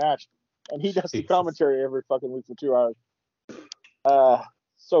fucking match, and he does the commentary every fucking week for 2 hours.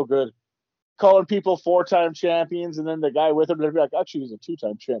 So good. Calling people 4-time champions, and then the guy with him, they'd be like, actually, he's a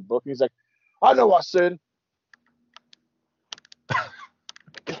 2-time champ, Book. And he's like, I know I said.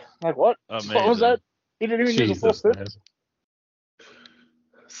 Like, what? Amazing. What was that? He didn't even use a full sentence.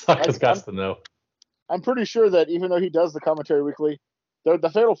 Suckers got to know. I'm pretty sure that even though he does the commentary weekly,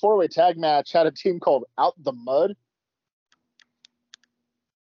 the Fatal 4-Way tag match had a team called Out the Mud.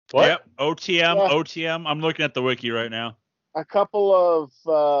 What? Yep. OTM. I'm looking at the wiki right now. A couple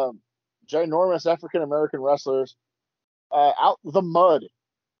of ginormous African American wrestlers Out the Mud.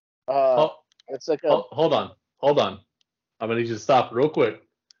 Oh, It's like a hold on. I'm gonna need you to stop real quick.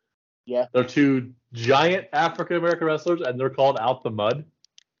 yeah. They're two giant African American wrestlers, and they're called Out the Mud.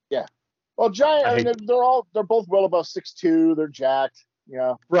 Yeah. Well, giant. I mean, they're both well above 6'2". They're jacked. You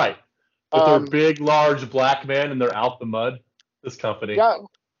know. Right. But they're big, large black men, and they're Out the Mud. This company. Yeah.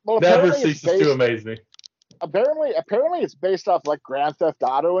 Well, never ceases to amaze me. Apparently, it's based off like Grand Theft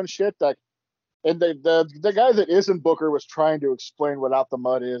Auto and shit. Like, and the guy that isn't Booker was trying to explain what Out the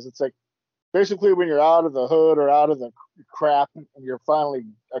Mud is. It's like basically when you're out of the hood or out of the crap and you're finally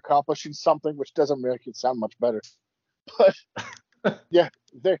accomplishing something, which doesn't make it sound much better. But yeah,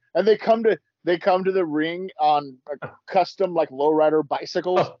 they come to the ring on custom like lowrider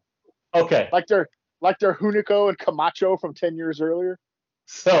bicycles. Oh, okay. Like they're Hunico and Camacho from 10 years earlier.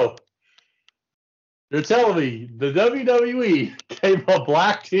 So you're telling me the WWE came a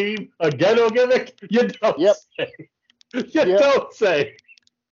black team, a ghetto gimmick? You don't say. You don't say.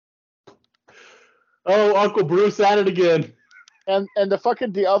 Oh, Uncle Bruce at it again. And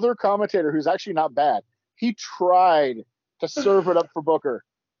the other commentator, who's actually not bad, he tried to serve it up for Booker,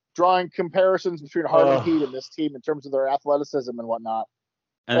 drawing comparisons between Harlem Heat and this team in terms of their athleticism and whatnot.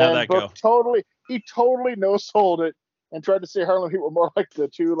 And how'd that go? He totally no-sold it and tried to say Harlem Heat were more like the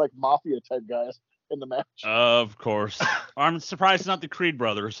two like mafia type guys in the match. Of course. I'm surprised it's not the Creed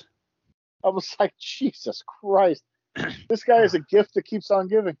brothers. I was like, Jesus Christ. This guy is a gift that keeps on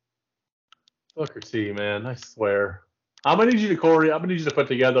giving. Booker T, man, I swear. I'm gonna need you to put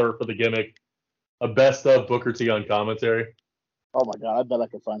together for the gimmick a best of Booker T on commentary. Oh my God, I bet I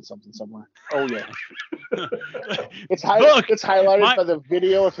could find something somewhere. Oh yeah. It's Look, highlighted by the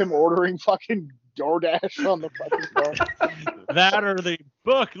video of him ordering fucking DoorDash on the fucking phone. That or the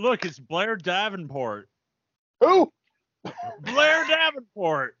book. Look, it's Blair Davenport. Who? Blair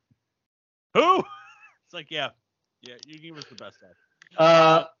Davenport. Who? It's like, yeah, you give us the best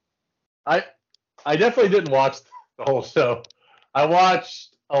of. I definitely didn't watch the whole show. I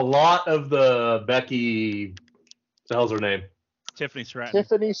watched a lot of the Becky. What the hell's her name? Tiffany Stratton.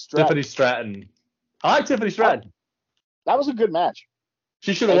 Tiffany Stratton. I like Tiffany Stratton. That was a good match.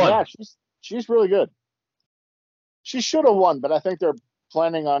 She should have won. Yeah, she's really good. She should have won, but I think they're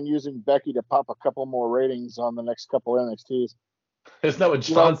planning on using Becky to pop a couple more ratings on the next couple NXTs. Isn't that what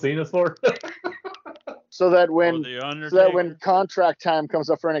John Cena's for? So that when contract time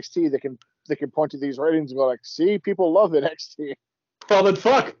comes up for NXT, they can point to these ratings and go like, see, people love NXT. Well then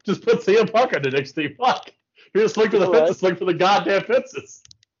fuck. Just put CM Punk on NXT. Fuck. You're just looking for the fences, looking for the goddamn fences.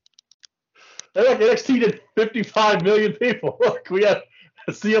 And look, NXT did 55 million people. Look, we have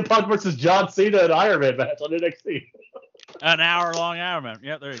CM Punk versus John Cena and Iron Man match on NXT. An hour-long Iron Man.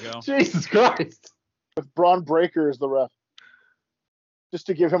 Yep, there you go. Jesus Christ. With Braun Breaker as the ref. Just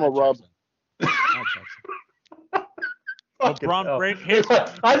to give him a rub. Oh, Braun Breaker.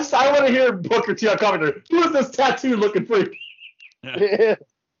 I want to hear Booker T on commentary. Who is this tattoo looking freak? Yeah.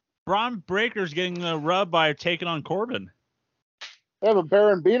 Braun Breaker's getting the rub by taking on Corbin. Yeah, but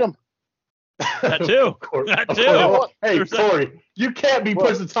Baron beat him. That too. That too. Hey, Corey, you can't be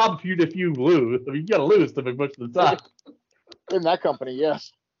pushed to the top if you lose. I mean, you got to lose to be pushed to the top. In that company,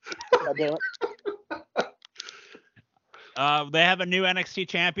 yes. God damn it. They have a new NXT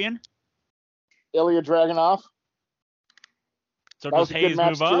champion. Ilya Dragunov. So does Hayes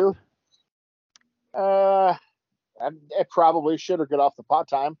move up? It probably should have got off the pot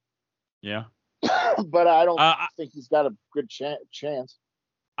time. Yeah. But I don't think he's got a good chance.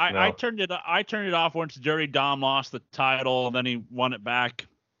 I turned it off once Dirty Dom lost the title, and then he won it back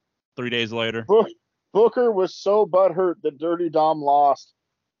 3 days later. Booker was so butthurt that Dirty Dom lost.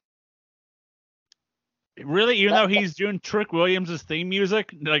 Really? Even though he's doing Trick Williams' theme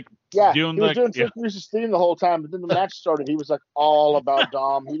music? Like, he was doing Trick Williams' theme the whole time, but then the match started. He was like all about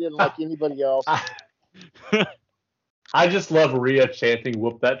Dom. He didn't like anybody else. I just love Rhea chanting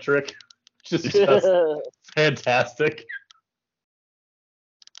 "Whoop that trick." Just fantastic.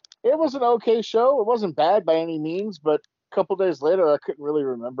 It was an okay show. It wasn't bad by any means, but a couple days later, I couldn't really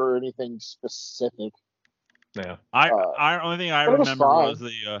remember anything specific. Yeah. Only thing I remember was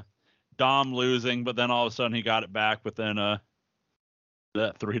the Dom losing, but then all of a sudden he got it back within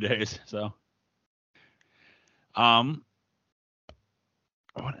that 3 days. So,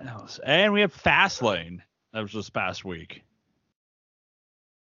 what else? And we have Fastlane. That was this past week.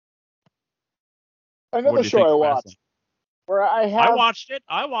 Another show I watched. Where I watched it.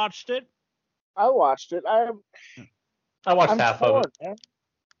 I watched it. I watched half of it. Man.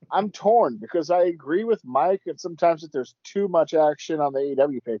 I'm torn because I agree with Mike, and sometimes that there's too much action on the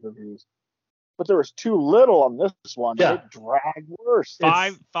AEW pay-per-views. but there was too little on this one. Yeah. It dragged worse.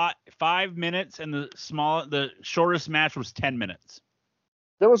 5 minutes, and the shortest match was 10 minutes.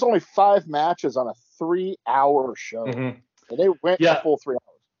 There was only 5 matches on a 3-hour show, Mhm. and they went Yeah. the full 3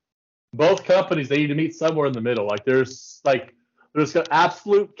 hours. Both companies, they need to meet somewhere in the middle. There's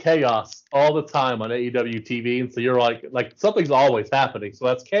absolute chaos all the time on AEW TV, and so you're like something's always happening. So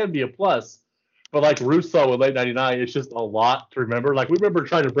that can be a plus. But like Russo in late '99, it's just a lot to remember. Like we remember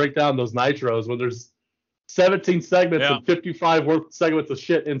trying to break down those Nitros when there's 17 segments and 55 worth segments of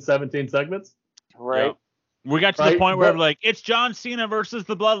shit in 17 segments. Right. Yeah. We got to the point where like it's John Cena versus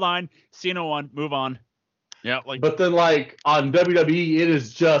the Bloodline. Cena won. Move on. Yeah. But then like on WWE, it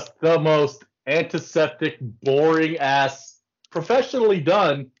is just the most antiseptic, boring ass, professionally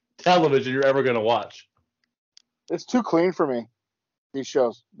done television you're ever gonna watch. It's too clean for me. These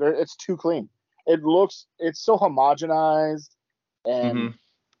shows, it's too clean. It's so homogenized, and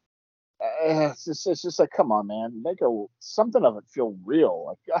it's just like, come on, man, make something of it feel real.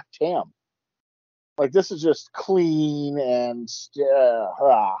 Like, god damn, like this is just clean, and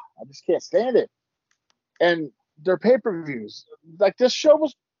I just can't stand it. And their pay-per-views, like this show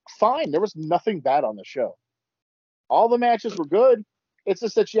was fine. There was nothing bad on the show. All the matches were good. It's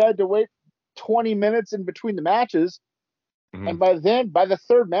just that you had to wait 20 minutes in between the matches. And by the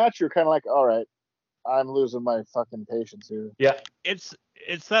third match, you're kind of like, all right, I'm losing my fucking patience here. Yeah. It's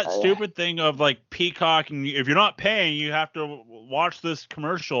that stupid thing of like Peacock, and if you're not paying, you have to watch this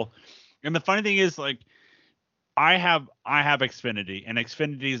commercial. And the funny thing is, like, I have Xfinity, and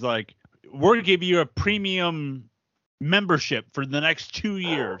Xfinity's like, we're gonna give you a premium membership for the next 2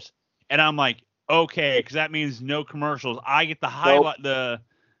 years. And I'm like, okay, because that means no commercials. I get the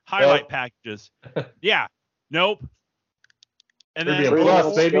highlight packages. Yeah. Nope. And then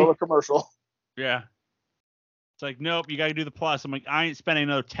a commercial. Yeah. It's like, nope, you got to do the plus. I'm like, I ain't spending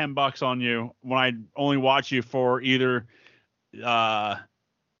another $10 on you when I only watch you for either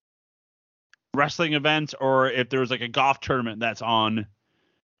wrestling events or if there's like a golf tournament that's on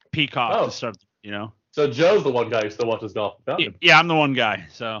Peacock to start, So Joe's the one guy who still watches golf. Yeah, I'm the one guy.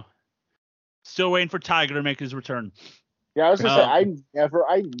 So still waiting for Tiger to make his return. Yeah, I was gonna say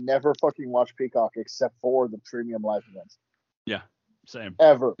I never fucking watch Peacock except for the premium live events. Yeah, same.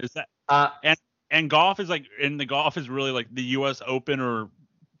 Ever. Is that and golf is like, and the golf is really like the U.S. Open or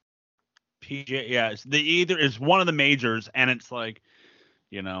PGA. Yeah, it's one of the majors, and it's like,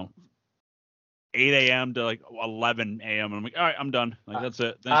 8 a.m. to like 11 a.m. I'm like, all right, I'm done. Like that's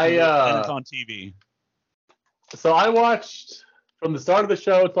it. And it's on TV. So I watched from the start of the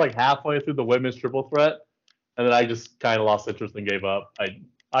show to like halfway through the women's triple threat, and then I just kind of lost interest and gave up.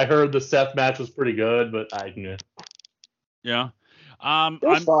 I heard the Seth match was pretty good, but Yeah. It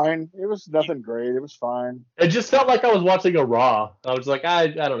was fine. It was nothing great. It was fine. It just felt like I was watching a Raw. I was like, I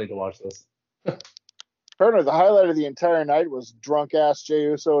don't need to watch this. Apparently, the highlight of the entire night was drunk ass Jey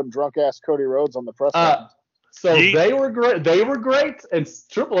Uso and drunk ass Cody Rhodes on the press conference. So they were great. They were great, and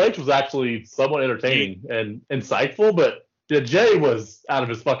Triple H was actually somewhat entertaining and insightful. But Jey was out of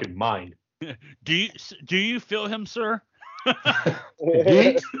his fucking mind. Do you feel him, sir?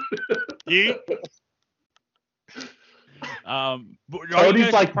 Yeet. Yeet.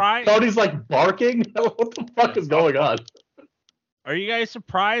 Cody's like barking. What the fuck is going on? Are you guys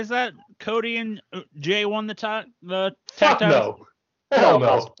surprised that Cody and Jay won the tag Fuck titles? no. Hell no.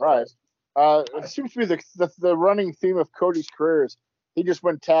 I'm not surprised. It seems to be the running theme of Cody's career is he just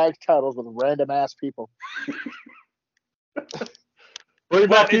won tag titles with random ass people. What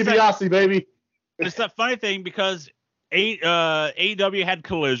about DiBiase, baby? It's that funny thing because AEW had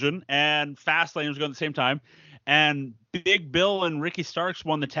Collision and Fastlane was going at the same time, and Big Bill and Ricky Starks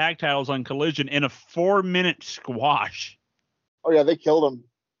won the tag titles on Collision in a 4-minute squash. Oh yeah, they killed him.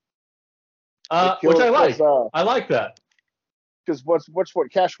 Which I like. I like that. Because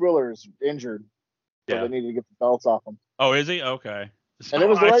what Cash Wheeler is injured, so they needed to get the belts off him. Oh, is he? Okay. So and it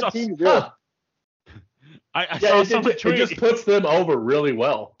was the right team to do it. I saw someone tweet. It just puts them over really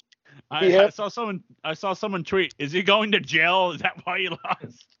well. I saw someone tweet. Is he going to jail? Is that why he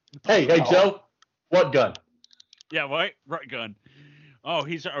lost? Hey, Joe. What gun? Yeah, what gun? Oh,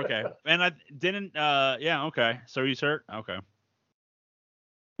 he's okay. And I didn't. Yeah, okay. So he's hurt. Okay.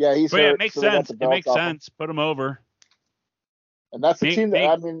 Yeah, he's hurt. Yeah, it makes sense. It makes sense. Put him over. And that's the team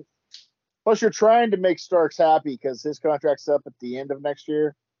that plus you're trying to make Starks happy because his contract's up at the end of next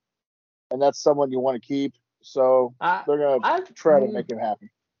year, and that's someone you want to keep. So they're gonna try to make him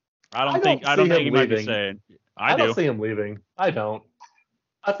happy. I don't think he might be saying. I don't see him leaving. I don't.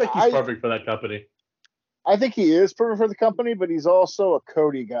 I think he's perfect for that company. I think he is perfect for the company, but he's also a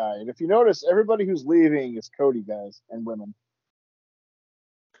Cody guy. And if you notice, everybody who's leaving is Cody guys and women.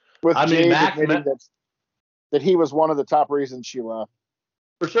 With I mean, Jade Max, admitting that he was one of the top reasons she left.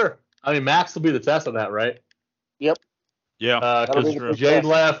 for sure. I mean, Max will be the test on that, right? Yep. Yeah. That'll be Because the big Jade test.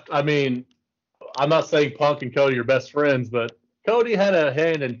 left. I mean, I'm not saying Punk and Cody are best friends, but Cody had a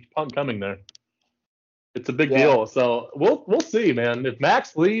hand in Punk coming there. It's a big deal. So we'll see, man. If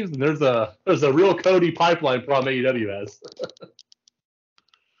Max leaves, then there's a real Cody pipeline problem AEW has.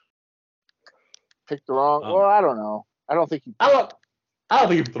 Picked the wrong. Well, I don't know. I don't think he. I don't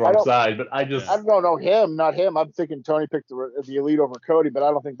think he picked the wrong side, but I just I don't know him, not him. I'm thinking Tony picked the Elite over Cody, but I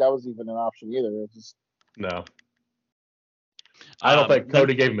don't think that was even an option either. It's just no. I don't think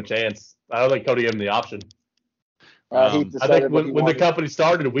Cody gave him a chance. I don't think Cody gave him the option. he I decided think when the company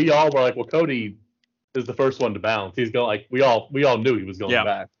started, we all were like, "Well, Cody is the first one to bounce. He's going like we all knew he was going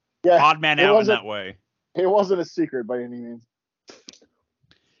back." Yeah, odd man out in that way. It wasn't a secret by any means.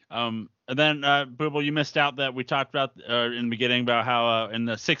 And then Booble, you missed out that we talked about in the beginning about how in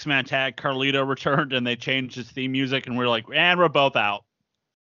the 6-man tag Carlito returned and they changed his theme music and we're like, and we're both out.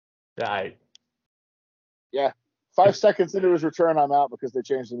 Yeah. 5 seconds into his return, I'm out because they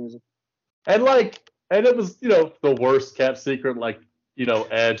changed the music. And it was, the worst kept secret,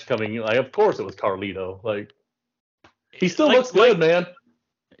 Edge coming in. Like, of course it was Carlito. Like, he still looks good, man.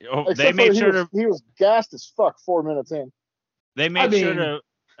 Oh, they made sure he was gassed as fuck 4 minutes in. They made sure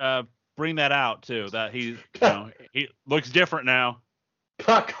to bring that out too. That he looks different now.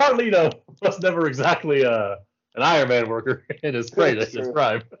 Carlito was never exactly an Iron Man worker in his prime.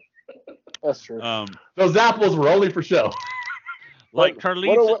 That's true. Those apples were only for show. Like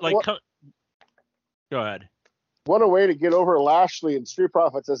Carlito, go ahead. What a way to get over Lashley and Street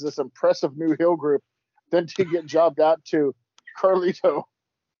Profits as this impressive new heel group, then to get jobbed out to Carlito.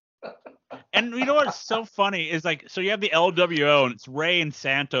 And you know what's so funny is so you have the LWO and it's Ray and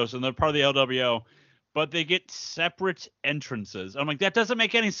Santos and they're part of the LWO, but they get separate entrances. I'm like, that doesn't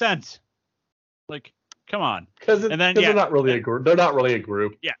make any sense. Like, come on. Because they're not really a group. They're not really a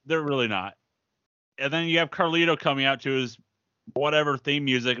group. Yeah, they're really not. And then you have Carlito coming out to his whatever theme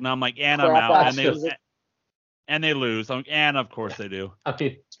music, and I'm like, and I'm out, and they lose. I'm like, and of course they do. I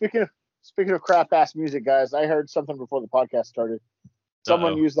mean, speaking of crap ass music, guys, I heard something before the podcast started.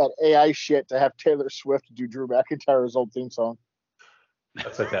 Someone used that AI shit to have Taylor Swift do Drew McIntyre's old theme song.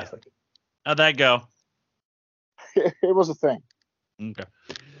 That's fantastic. How'd that go? It was a thing. Okay.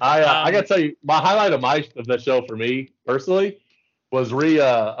 I gotta tell you, my highlight of the show for me personally was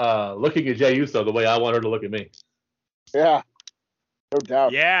Rhea looking at Jey Uso the way I want her to look at me. Yeah, no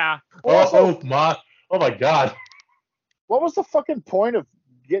doubt. Yeah. Oh my God. What was the fucking point of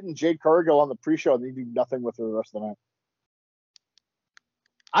getting Jade Cargill on the pre-show and you do nothing with her the rest of the night?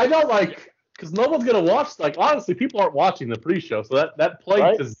 I don't because no one's gonna watch. Honestly, people aren't watching the pre-show, so that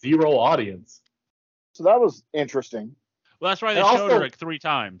played to zero audience. So that was interesting. Well, that's why they showed her 3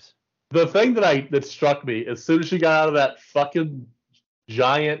 times. The thing that struck me as soon as she got out of that fucking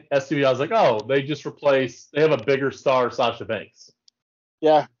giant SUV, I was like, oh, they have a bigger star, Sasha Banks.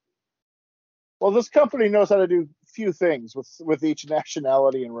 Yeah. Well, this company knows how to do few things with each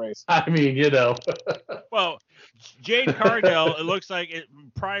nationality and race. I mean, Well, Jade Cargill, it looks like it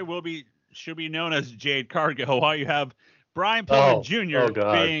probably should be known as Jade Cargill, while you have Brian Pillman Jr.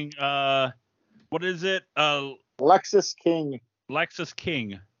 being what is it? Lexus King. Lexus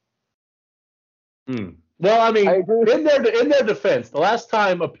King. Well, I mean, in their defense, the last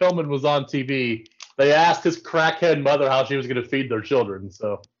time a Pillman was on TV, they asked his crackhead mother how she was going to feed their children.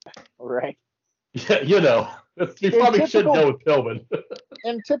 So, right. Yeah, you probably should know with Pillman.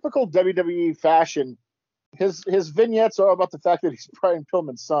 In typical WWE fashion, his vignettes are about the fact that he's Brian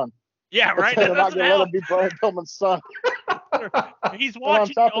Pillman's son. Yeah, right. They're not going to let him be Brian Pillman's son. He's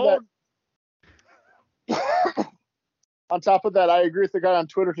watching old. On top of that, I agree with the guy on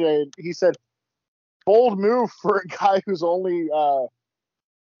Twitter today. He said, "Bold move for a guy whose only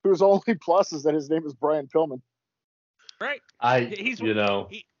plus is that his name is Brian Pillman." Right.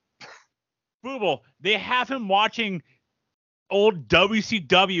 Booble, they have him watching old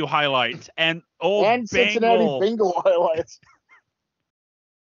WCW highlights and Cincinnati Bengal highlights.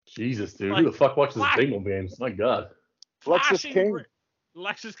 Jesus, dude. Who the fuck watches Bengal games? My God. Lexus King.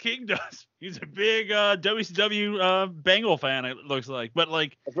 Lexus King does. He's a big WCW Bengal fan, it looks like. But,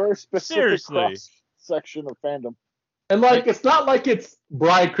 a very specific section of fandom. And, it's not like it's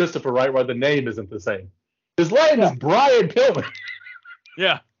Brian Christopher, right, where the name isn't the same. His name is Brian Pillman.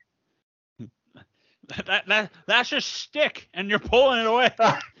 Yeah. That's just stick, and you're pulling it away.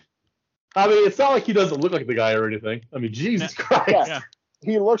 I mean, it's not like he doesn't look like the guy or anything. I mean, Jesus Christ. Yeah.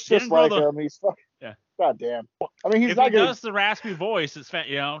 He looks just like him. He's fucking. Yeah. God damn. I mean, if he does the raspy voice, it's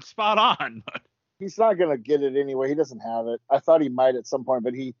spot on. He's not gonna get it anyway. He doesn't have it. I thought he might at some point,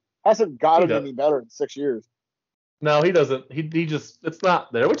 but he Hasn't gotten He does. any better in 6 years. No, he doesn't. He just it's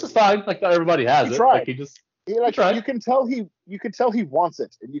not there, which is fine. Like not everybody has He it. tried. Like He tried. you can tell he wants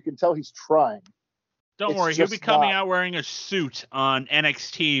it, and you can tell he's trying. Don't It's worry, he'll just be coming not. out wearing a suit on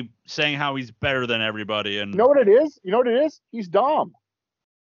NXT saying how he's better than everybody. And You know what it is? He's Dom.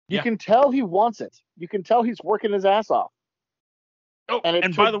 You Yeah. can tell he wants it. You can tell he's working his ass off. oh, And it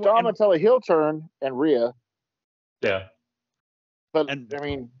and took by the way, Dom until a heel turn and Rhea. Yeah. But And- I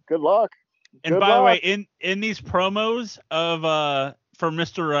mean, good luck. and Good by the way, luck. in these promos of for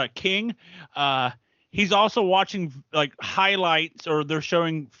Mr. King, he's also watching like highlights, or they're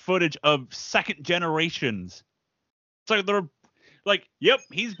showing footage of second generations. It's like they're like, yep,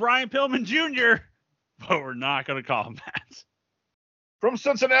 he's Brian Pillman Jr., but we're not gonna call him that. From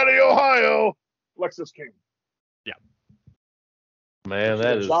Cincinnati, Ohio, Lexus King. Man,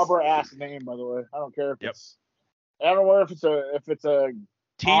 that is jobber ass name, by the way. I don't care if Yep. it's. I don't know if it's a honor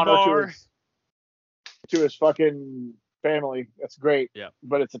T-Bar. to his fucking family. That's great. Yeah.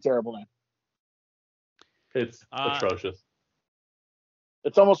 But it's a terrible name. it's atrocious.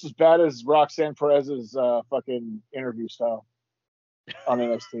 It's almost as bad as Roxanne Perez's fucking interview style on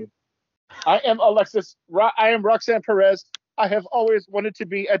NXT. I am Roxanne Perez. I have always wanted to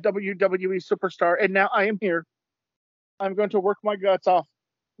be a WWE superstar, and now I am here. I'm going to work my guts off.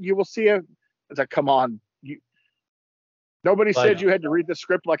 You will see it's like, come on. Nobody said you had to read the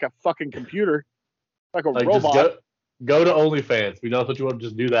script like a fucking computer, like a Like robot. just go to OnlyFans. We know that's what you want to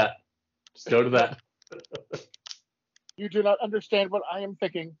just do that. Just go to that. You do not understand what I am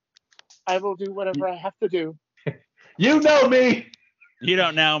thinking. I will do whatever I have to do. You know me. You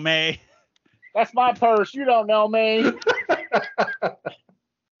don't know, May. That's my purse. You don't know me.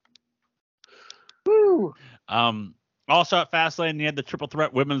 Woo. Also at Fastlane, you had the triple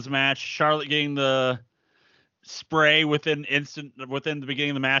threat women's match. Charlotte getting the spray within the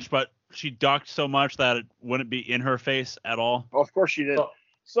beginning of the match, but she ducked so much that it wouldn't be in her face at all. Well, of course she did. Oh.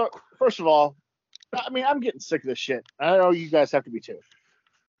 So, first of all, I mean, I'm getting sick of this shit. I know you guys have to be too.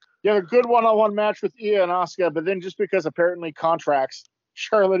 You have a good one-on-one match with Io and Asuka, but then just because apparently contracts,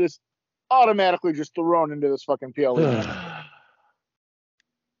 Charlotte is automatically just thrown into this fucking PLE.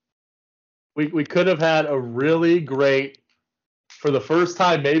 We could have had a really great, for the first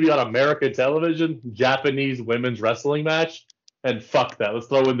time maybe on American television, Japanese women's wrestling match. And fuck that. Let's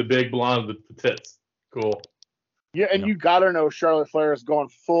throw in the big blonde with the tits. Cool. Yeah, and Yep. you gotta know Charlotte Flair is going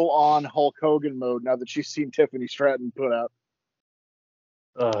full-on Hulk Hogan mode now that she's seen Tiffany Stratton put out.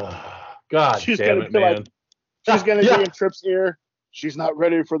 God She's damn gonna it, be like- man. She's gonna Yeah. be in Tripp's ear. She's not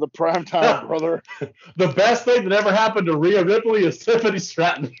ready for the prime time, brother. The best thing that ever happened to Rhea Ripley is Tiffany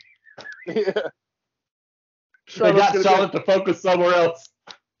Stratton. Yeah. They got Charlotte's gonna Charlotte to focus somewhere else.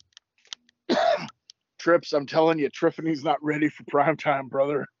 Trips, I'm telling you, Tiffany's not ready for prime time,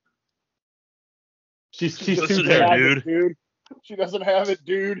 brother. She's Listen too there, dead. dude. Dude. She doesn't have it,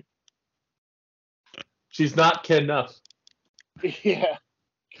 dude. She's not Ken Nuff. Yeah.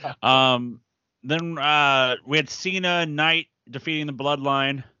 Then we had Cena and Knight defeating the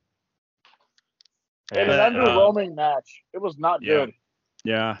Bloodline. In But, an underwhelming match. It was not yeah. good.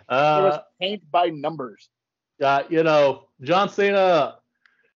 Yeah. It was paint by numbers. John Cena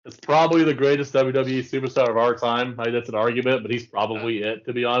is probably the greatest WWE superstar of our time. I think that's an argument, but he's probably it,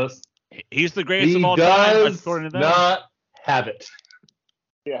 to be honest. He's the greatest He of all time, does according to them. not have it.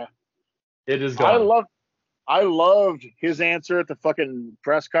 Yeah. It is gone. I loved his answer at the fucking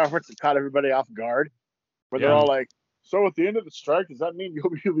press conference that caught everybody off guard. Where they're Yeah. all like, so at the end of the strike, does that mean you'll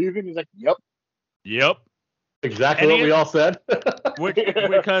be leaving? He's like, yep. Yep. Exactly And what he- we all said.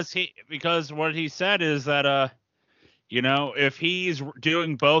 Because what he said is that if he's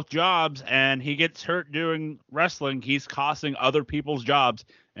doing both jobs and he gets hurt doing wrestling, he's costing other people's jobs,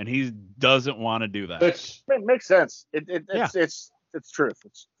 and he doesn't want to do that. Which, It makes sense. It's truth.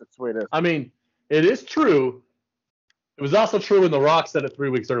 It's the way it is. I mean, it is true. It was also true when The Rock said it 3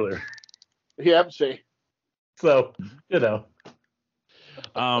 weeks earlier. Yeah, see. So,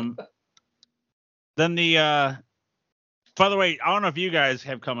 Then by the way, I don't know if you guys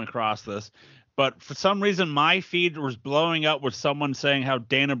have come across this, but for some reason my feed was blowing up with someone saying how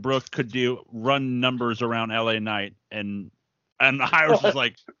Dana Brooke could run numbers around LA Knight, and I was just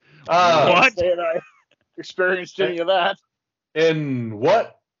like, what? Say that I experienced any of that. In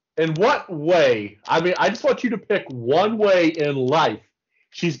what way? I mean, I just want you to pick one way in life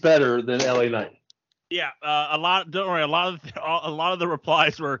she's better than LA Knight. Yeah, don't worry. A lot of the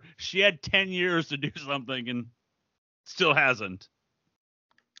replies were she had 10 years to do something and still hasn't.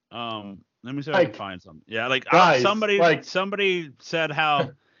 Let me see if I can find something. Yeah, guys, somebody said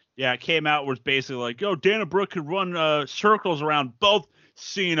how it came out was basically like, yo, Dana Brooke could run circles around both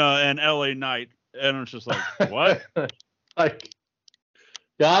Cena and LA Knight. And it's just like, what? Like,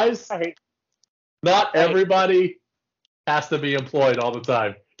 guys, not everybody has to be employed all the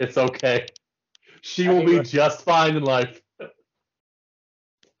time. It's okay. She will be just fine in life.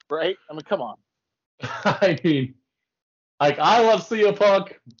 Right? I mean, come on. I mean, like, I love CM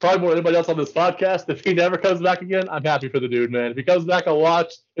Punk probably more than anybody else on this podcast. If he never comes back again, I'm happy for the dude, man. If he comes back, I'll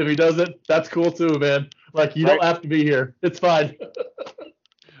watch. If he doesn't, that's cool too, man. Like, you don't have to be here. It's fine.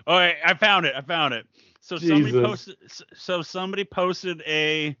 All right, I found it. So somebody posted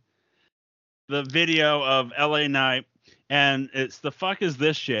the video of LA Knight, and it's the fuck is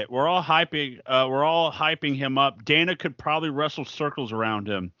this shit? We're all hyping him up. Dana could probably wrestle circles around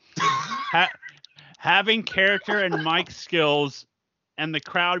him. Having character and mic skills and the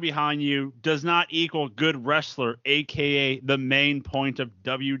crowd behind you does not equal good wrestler, aka the main point of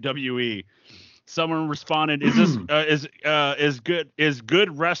WWE. Someone responded, "Is this is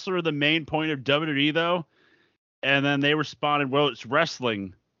good wrestler the main point of WWE though?" And then they responded, "Well, it's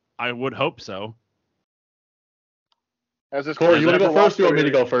wrestling. I would hope so." Corey, you want to go first? Or you want me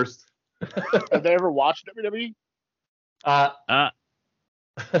to go first? Have they ever watched WWE?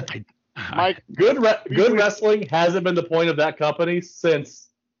 Mike, good wrestling hasn't been the point of that company since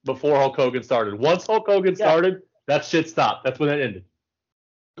before Hulk Hogan started. Once Hulk Hogan started, that shit stopped. That's when it ended.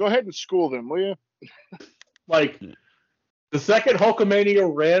 Go ahead and school them, will you? Like, the second Hulkamania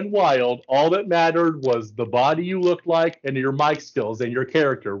ran wild, all that mattered was the body you looked like and your mic skills and your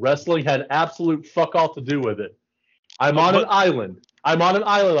character. Wrestling had absolute fuck all to do with it. I'm on an island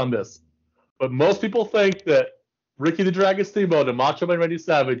on this. But most people think that Ricky the Dragon Steamboat and Macho Man Randy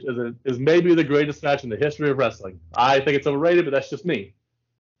Savage is maybe the greatest match in the history of wrestling. I think it's overrated, but that's just me.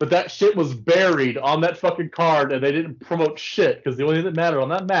 But that shit was buried on that fucking card, and they didn't promote shit because the only thing that mattered on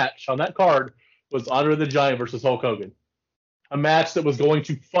that match, on that card, was Andre the Giant versus Hulk Hogan. A match that was going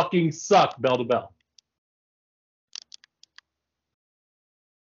to fucking suck bell to bell.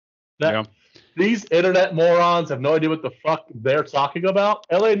 These internet morons have no idea what the fuck they're talking about.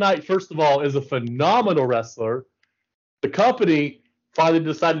 LA Knight, first of all, is a phenomenal wrestler. The company finally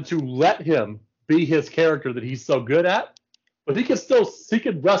decided to let him be his character that he's so good at, but he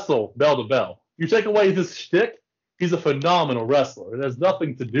can wrestle bell to bell. You take away his shtick, he's a phenomenal wrestler. It has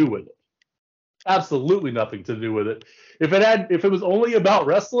nothing to do with it. Absolutely nothing to do with it. If it was only about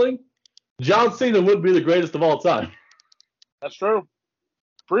wrestling, John Cena wouldn't be the greatest of all time. That's true.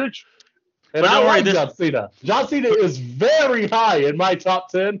 Preach. And I like John Cena. John Cena is very high in my top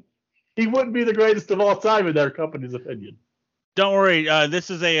 10. He wouldn't be the greatest of all time in their company's opinion. Don't worry. This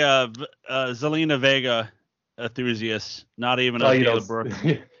is a Zelina Vega enthusiast, not even a Taylor Brooke.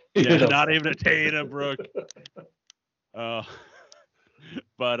 Not even a Taylor Brooke.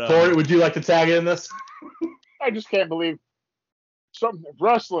 But Corey, would you like to tag in this? I just can't believe something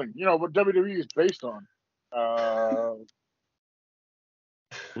wrestling. You know what WWE is based on. Well,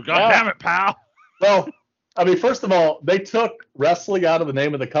 God damn it, pal. Well, I mean, first of all, they took wrestling out of the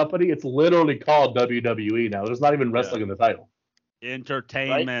name of the company. It's literally called WWE now. There's not even wrestling in the title.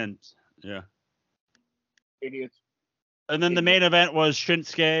 Entertainment. Right? Yeah. Idiots. And then the main event was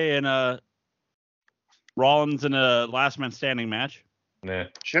Shinsuke and Rollins in a last man standing match. Nah.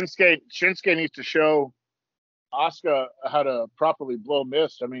 Shinsuke needs to show Asuka how to properly blow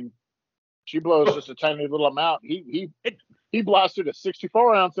mist. I mean, she blows just a tiny little amount. He blasted a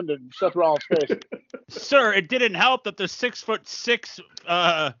 64 ounce into Seth Rollins' face. Sir, it didn't help that the 6'6"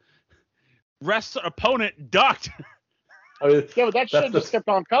 opponent ducked. I mean, yeah, but that shit just kept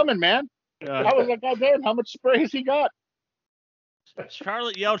on coming, man. I was like, God damn, how much spray has he got?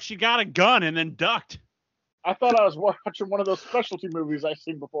 Charlotte yelled, "She got a gun," and then ducked. I thought I was watching one of those specialty movies I've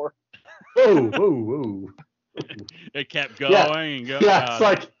seen before. Ooh. It kept going and going. Yeah, it's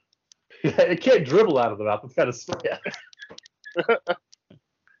like it can't dribble out of the mouth. It's got to spray it.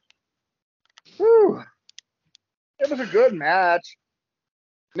 Whew. It was a good match.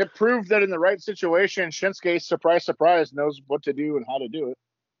 And it proved that in the right situation, Shinsuke, surprise, surprise, knows what to do and how to do it.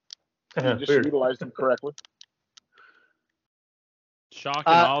 He just utilized him correctly. Shock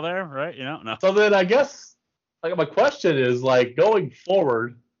and all there, right? No. So then I guess my question is, going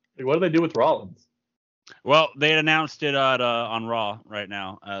forward, what do they do with Rollins? Well, they announced it on Raw right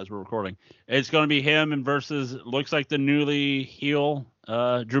now as we're recording. It's going to be him and versus, looks like the newly heel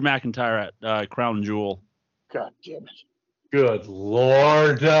Drew McIntyre at Crown Jewel. God damn it. Good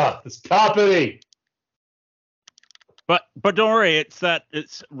Lord. This company. But don't worry, it's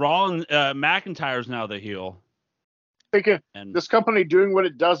Rollins, McIntyre's now the heel. This company doing what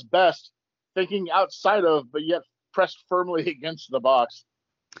it does best, thinking outside of, but yet pressed firmly against the box.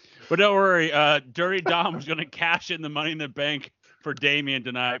 But don't worry, Dirty Dom was going to cash in the Money in the Bank for Damian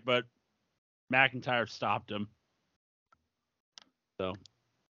tonight, but McIntyre stopped him. So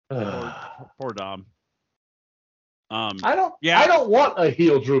poor Dom. I don't want a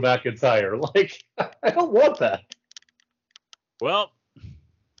heel Drew McIntyre. Like, I don't want that. Well,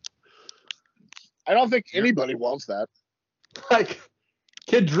 I don't think anybody wants that. Like,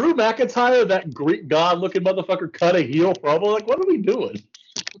 can Drew McIntyre, that Greek god-looking motherfucker, cut a heel promo? Like, what are we doing?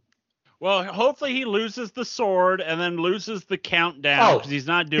 well, hopefully he loses the sword and then loses the countdown because he's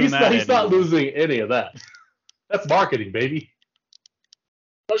not doing that. He's not losing any of that. That's marketing, baby.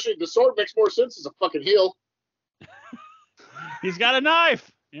 Especially the sword makes more sense as a fucking heel. He's got a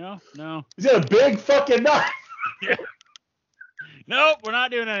knife. No. He's got a big fucking knife. Yeah. Nope, we're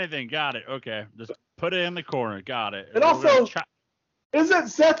not doing anything. Got it. Okay. Just put it in the corner. Got it. And also, isn't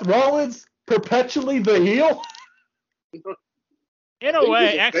Seth Rollins perpetually the heel? In a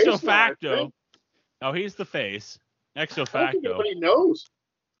way, he's exo face now, I facto. think. Oh, he's the face. Exo I don't think facto. anybody knows.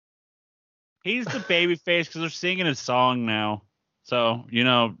 He's the baby face because they're singing his song now. So,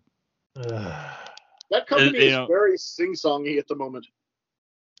 That company you is know- very sing-songy at the moment.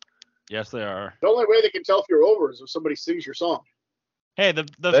 yes, they are. The only way they can tell if you're over is if somebody sings your song. Hey,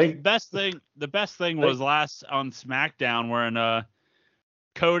 the best thing was last on SmackDown when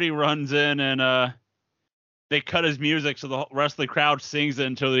Cody runs in and they cut his music so the rest of the crowd sings it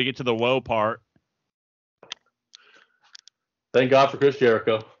until they get to the woe part. Thank God for Chris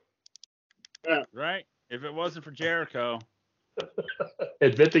Jericho. Right? If it wasn't for Jericho.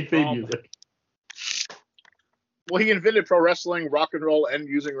 Inventing theme music. Well, he invented pro wrestling, rock and roll, and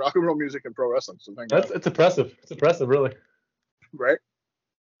using rock and roll music in pro wrestling. So thank God. It's impressive. It's impressive, really. Right?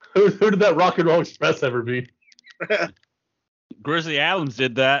 Who did that Rock and Roll Express ever be? Grizzly Adams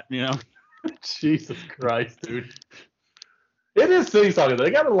did that, Jesus Christ, dude. It is sing song.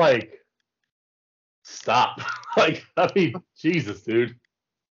 They gotta like stop. Like, I mean, Jesus, dude.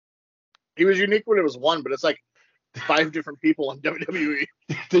 He was unique when it was one, but it's like 5 different people in WWE.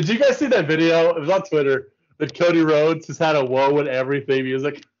 Did you guys see that video? It was on Twitter that Cody Rhodes has had a woe in everything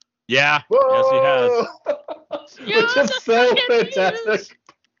music. Yeah. Whoa! Yes, he has. Which is so fantastic.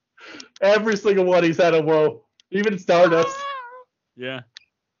 Every single one he's had a woe. Even Stardust. Yeah.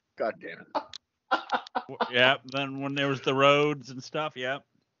 God damn it. Yeah. Then when there was the roads and stuff, yeah.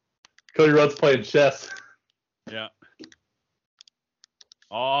 Cody Rhodes playing chess. Yeah.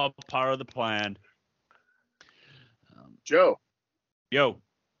 All part of the plan. Joe, Yo.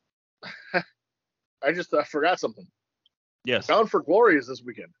 I just forgot something. Yes. Bound for Glory is this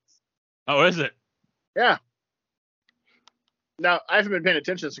weekend. Oh, is it? Yeah. Now, I haven't been paying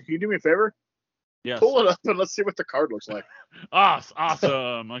attention, so can you do me a favor? Yes. Pull it up and let's see what the card looks like.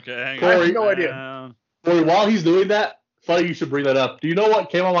 Awesome. Okay, hang on. I have no idea. Boy, while he's doing that, funny you should bring that up. Do you know what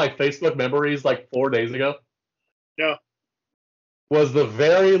came on my Facebook memories like 4 days ago? No. Was the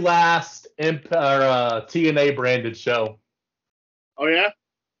very last TNA branded show. Oh, yeah?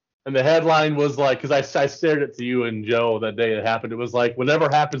 And the headline was like, because I shared it to you and Joe that day it happened. It was like, whatever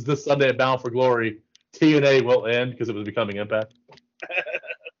happens this Sunday at Bound for Glory, TNA will end because it was becoming Impact.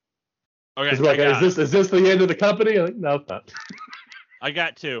 Okay. Like, is this the end of the company? I'm like, no, it's not. I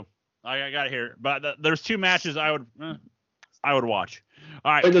got 2. I got it here, but there's 2 matches I would watch.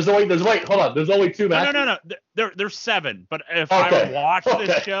 All right. Wait, there's only 2 matches. No. There's 7, but if I would watch this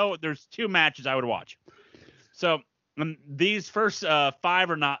Okay. show, there's 2 matches I would watch. So these first 5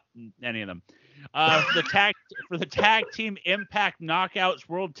 are not any of them. For the tag team Impact Knockouts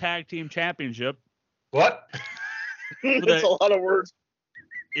World Tag Team Championship. What? That's a lot of words.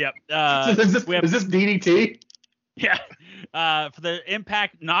 Yep. Is this DDT? Yeah. For the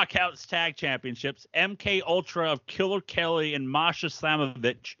Impact Knockouts Tag Championships, MK Ultra of Killer Kelly and Masha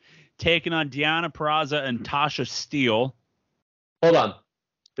Slamovich taking on Deonna Purrazzo and Tasha Steele. Hold on.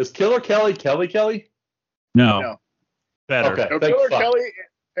 Is Killer Kelly Kelly? No. Better. Okay. No, Thank Killer fuck. Kelly.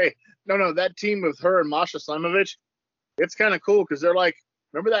 Hey, no, that team with her and Masha Slamovich, it's kind of cool because they're like,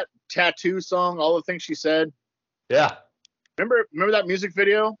 remember that tattoo song, all the things she said? Yeah. Remember that music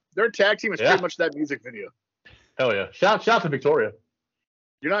video? Their tag team is Yeah. pretty much that music video. Hell yeah. Shout to Victoria.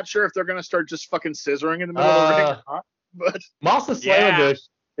 You're not sure if they're going to start just fucking scissoring in the middle of the ring or not, but Masa Yeah. Slamovich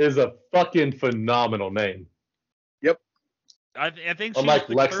is a fucking phenomenal name. I think she's Unlike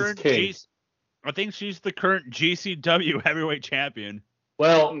the Lexis current King. I think she's the current GCW heavyweight champion.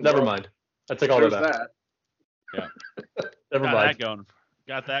 Well, never mind. I take all there's that back. that. Never Got mind. that going.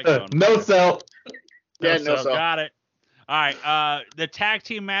 Got that going. No sell. Yeah, no sell. Got it. All right. The tag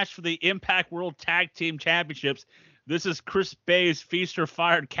team match for the Impact World Tag Team Championships. This is Chris Bay's Feast or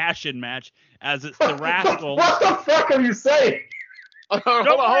Fired cash-in match, as it's the Rascal. What the fuck are you saying? Hold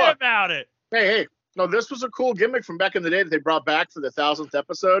Don't on, worry about it. Hey, No, this was a cool gimmick from back in the day that they brought back for the 1000th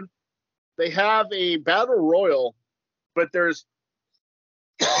episode. They have a battle royal, but there's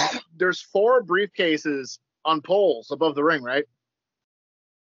 4 briefcases on poles above the ring, right?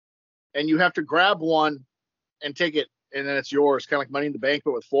 And you have to grab one and take it, and then it's yours, kind of like Money in the Bank,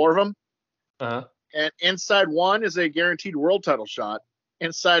 but with 4 of them. Uh-huh. And inside one is a guaranteed world title shot.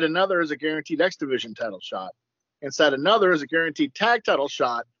 Inside another is a guaranteed X Division title shot. Inside another is a guaranteed tag title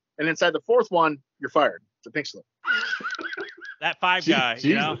shot. And inside the 4th one, you're fired. It's a pink slip. That 5 guy, Jesus.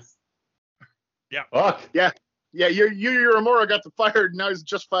 you know? Yeah. Fuck. Yeah, Yu Uemura got fired. Now he's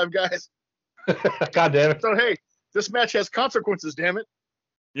just 5 guys. God damn it. So, hey, this match has consequences, damn it.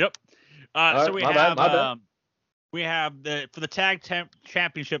 Yep. Right, so we my have bad. we have for the tag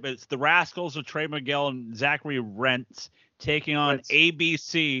championship. It's the Rascals of Trey Miguel and Zachary Rents taking on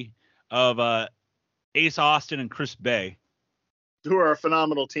ABC of Ace Austin and Chris Bay, Who are a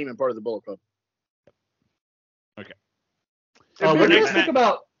phenomenal team and part of the Bullet Club. Okay. What do you guys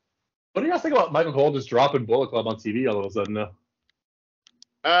think about Michael Cole just dropping Bullet Club on TV all of a sudden now?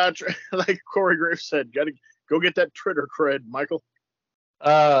 Like Corey Graves said, gotta go get that Twitter cred, Michael.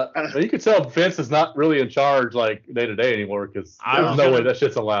 You could tell Vince is not really in charge like day to day anymore because there's no way that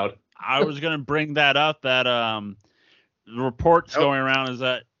shit's allowed. I was gonna bring that up. That the reports going around is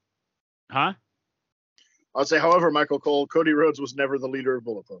that, huh? I'll say, however, Michael Cole, Cody Rhodes was never the leader of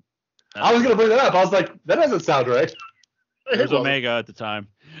Bullet Club. I was gonna bring that up. I was like, that doesn't sound right. It was Omega at the time.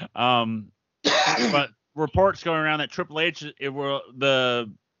 But reports going around that Triple H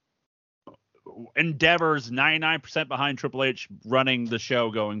the Endeavor's 99% behind Triple H running the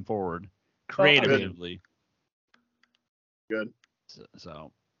show going forward creatively. Good.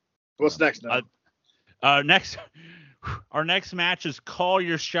 So what's next now? Our next match is Call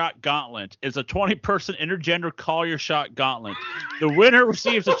Your Shot Gauntlet. It's a 20-person intergender Call Your Shot Gauntlet. The winner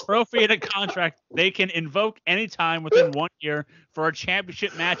receives a trophy and a contract they can invoke anytime within 1 year for a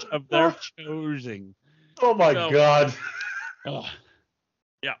championship match of their choosing. Oh my God.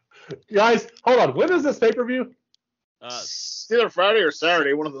 Yeah. Guys, hold on. When is this pay-per-view? Either Friday or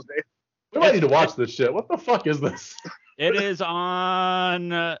Saturday, one of those days. We might need to watch this shit. What the fuck is this? It is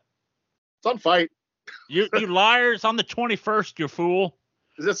on... it's on Fight. You liars, on the 21st, you fool.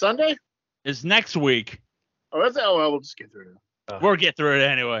 Is it Sunday? It's next week. Oh, well, we'll just get through it. We'll get through it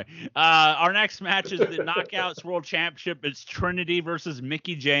anyway. Our next match is the Knockouts World Championship. It's Trinity versus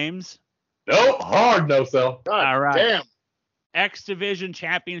Mickey James. Nope, hard no sell. God, all right. Damn. X Division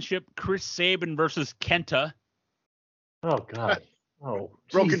Championship, Chris Sabin versus Kenta. Oh, God. Oh,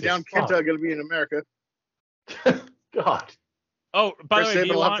 Broken Jesus, down fuck. Kenta going to be in America. God. Oh, by Chris the way,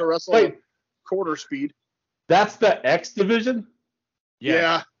 Sabin will have to wrestle Wait. at quarter speed. That's the X division?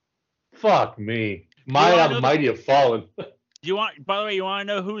 Yeah. Fuck me. My mighty have fallen. You want? By the way, you want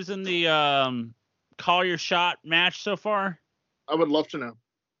to know who's in the Call Your Shot match so far? I would love to know.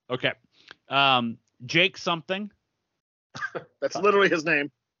 Okay. Jake something. That's literally his name.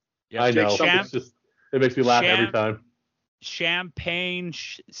 Yeah, I know. Jake It makes me laugh every time. Champagne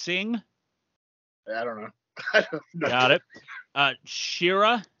Singh. I don't know. I don't know. Got it.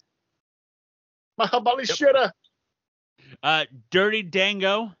 Shira. Mahabali Shira. Dirty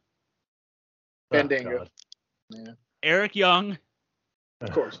Dango. Fandango. God. Eric Young.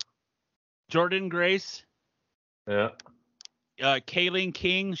 Of course. Jordan Grace. Yeah. Kayleen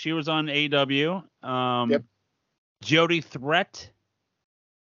King. She was on AW. Yep. Jody Threat.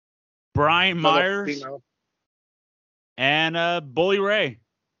 Brian Myers. And Bully Ray.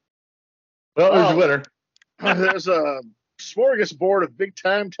 Well, there's your winner. There's a smorgasbord of big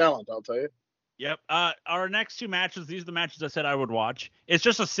time talent, I'll tell you. Yep. Our next 2 matches, these are the matches I said I would watch. It's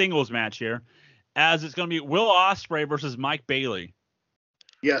just a singles match here, as it's going to be Will Ospreay versus Mike Bailey.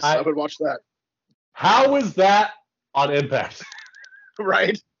 Yes, I would watch that. How is that on Impact?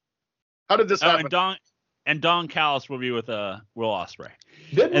 Right? How did this happen? And Don Callis will be with Will Ospreay.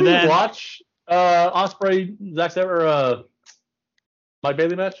 Didn't we watch Ospreay, Zack Sabre, Mike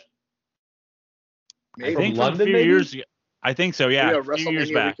Bailey match? I think a few years ago. I think so, yeah. A few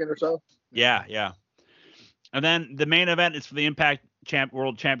years back. Weekend or so? Yeah. And then the main event is for the Impact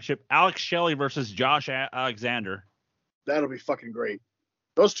World Championship. Alex Shelley versus Josh Alexander. That'll be fucking great.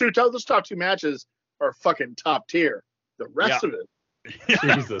 Those top 2 matches are fucking top tier. The rest of it.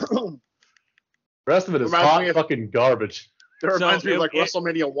 Jesus. The rest of it is hot fucking garbage. That reminds me of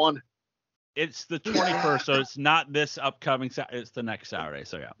WrestleMania 1. It's the 21st, so it's not this upcoming Saturday. It's the next Saturday,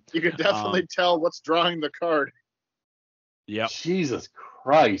 so yeah. You can definitely tell what's drawing the card. Yep. Jesus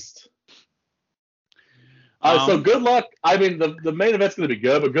Christ. So good luck. I mean, the main event's going to be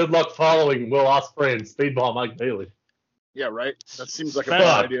good, but good luck following Will Ospreay and Speedball Mike Bailey. Yeah, right. That seems like a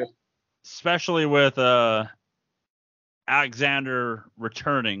bad idea. especially with Alexander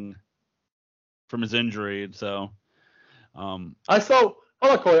returning from his injury. So, Hold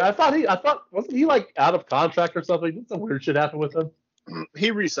on, Corey. I thought wasn't he like out of contract or something? Did some weird shit happen with him?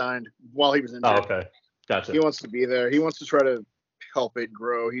 He resigned while he was injured. Oh, okay, gotcha. He wants to be there. He wants to try to help it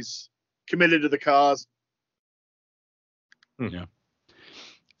grow. He's committed to the cause. Yeah.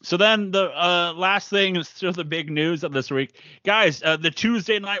 So then the last thing is still the big news of this week. Guys, the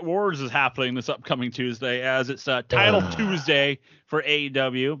Tuesday Night Wars is happening this upcoming Tuesday, as it's Title Tuesday for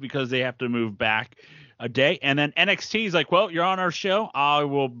AEW because they have to move back a day. And then NXT is like, well, you're on our show. I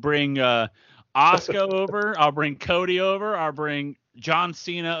will bring Asuka over. I'll bring Cody over. I'll bring John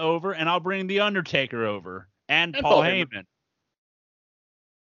Cena over. And I'll bring The Undertaker over. And Paul Heyman.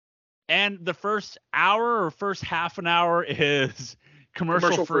 And the first hour or first half an hour is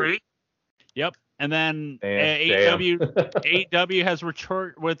commercial free. Yep. And then AEW has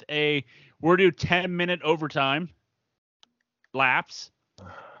returned with we're due 10-minute overtime lapse.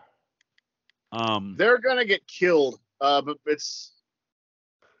 They're gonna get killed, but it's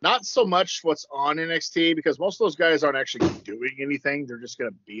not so much what's on NXT because most of those guys aren't actually doing anything. They're just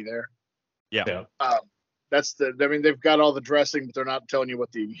gonna be there. Yeah. They've got all the dressing, but they're not telling you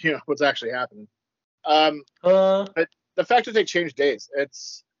what's actually happening. But the fact that they changed days,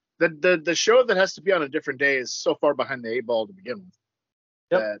 it's the show that has to be on a different day is so far behind the 8 ball to begin with.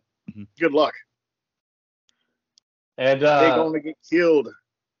 Yep. Good luck. And they're going to get killed.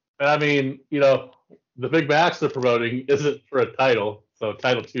 And I mean, the big match they're promoting isn't for a title, so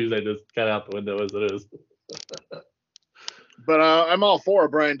Title Tuesday is kind of out the window as it is. But I'm all for a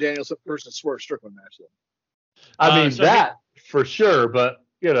Bryan Danielson versus Swerve Strickland match, though. I mean, for sure, but,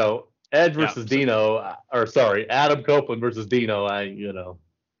 Edge versus Dino, Adam Copeland versus Dino,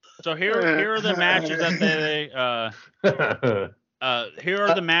 So here are the matches that here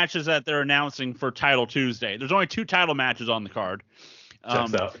are the matches that they're announcing for Title Tuesday. There's only 2 title matches on the card.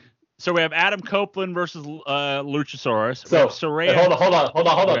 Checks out. So we have Adam Copeland versus Luchasaurus. So Saraya. Hold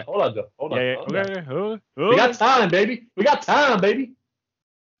on. We got time, baby.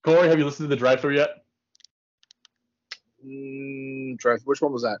 Corey, have you listened to the drive-thru yet? Which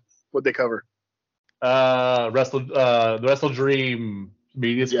one was that? What'd they cover? The Wrestle Dream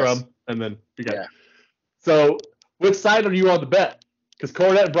media scrum, and then you got. Yeah. So, which side are you on the bet? Because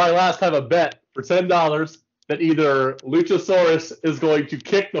Cornette and Brian last have a bet for $10 that either Luchasaurus is going to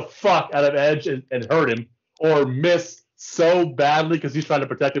kick the fuck out of Edge and hurt him, or miss so badly because he's trying to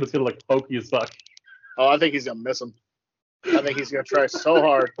protect him, it's gonna look pokey as fuck. Oh, I think he's gonna miss him. I think he's gonna try so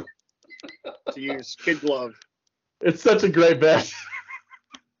hard to use Kid Glove. It's such a great bet.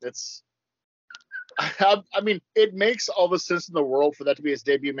 I mean, it makes all the sense in the world for that to be his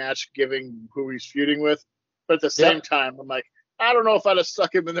debut match, given who he's feuding with. But at the same time, I'm like, I don't know if I'd have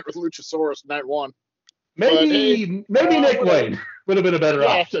stuck him in there with Luchasaurus night 1. Maybe Nick Wayne would have been a better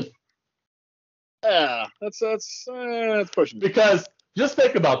option. Yeah, that's pushing. Because just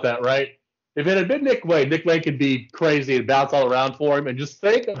think about that, right? If it had been Nick Wayne could be crazy and bounce all around for him. And just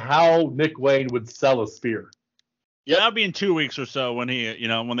think of how Nick Wayne would sell a spear. Yeah, that'll be in 2 weeks or so when he,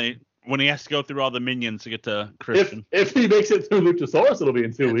 when he has to go through all the minions to get to Christian. If he makes it through Luchasaurus, it'll be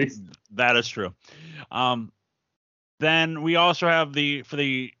in 2 weeks. That is true. Then we also have for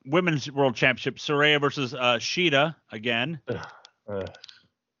the Women's World Championship, Saraya versus Shida again.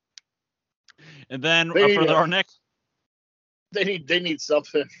 And then our next, they need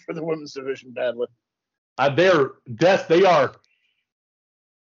something for the women's division badly. They are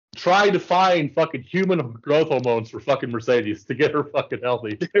trying to find fucking human growth hormones for fucking Mercedes to get her fucking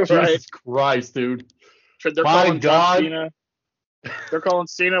healthy. Right. Jesus Christ, dude. They're calling John Cena. They're calling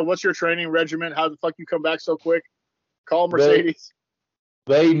Cena. What's your training regimen? How the fuck you come back so quick? Call Mercedes.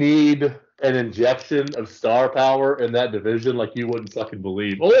 They need an injection of star power in that division like you wouldn't fucking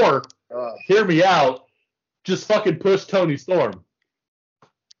believe. Or, hear me out, just fucking push Tony Storm.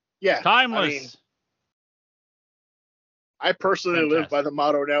 Yeah. Timeless. I personally live by the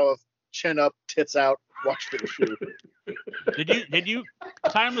motto now of chin up, tits out, watch for the shoe. Did you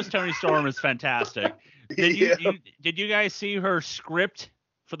Timeless Tony Storm is fantastic. Did you guys see her script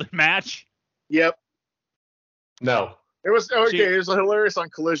for the match? Yep. No. It was hilarious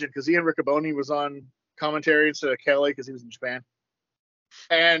on Collision because Ian Riccoboni was on commentary instead of Kelly because he was in Japan.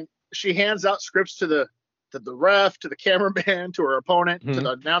 And she hands out scripts to the ref, to the cameraman, to her opponent, to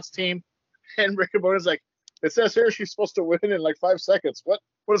the announce team. And Riccoboni's like, it says here she's supposed to win in like 5 seconds. What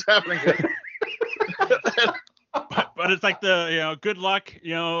is happening here? but it's like good luck,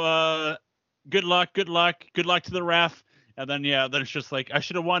 good luck to the ref. And then then it's just like I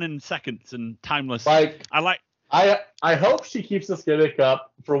should have won in seconds and Timeless. Like I hope she keeps this gimmick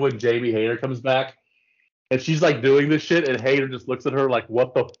up for when Jamie Hayter comes back, and she's like doing this shit, and Hayter just looks at her like,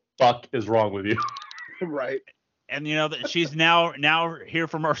 "What the fuck is wrong with you?" Right. And that she's now here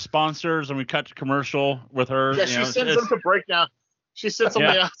from our sponsors, and we cut to commercial with her. Yeah, she sends them to break now. She sits on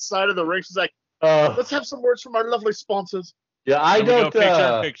the outside of the ring. She's like, "Let's have some words from our lovely sponsors." Yeah, I don't.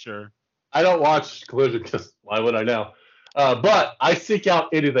 Picture. I don't watch Collision because why would I now? But I seek out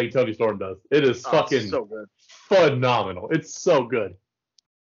anything Toni Storm does. It is fucking so good. Phenomenal. It's so good.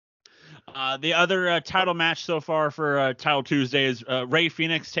 The other title match so far for Title Tuesday is Rey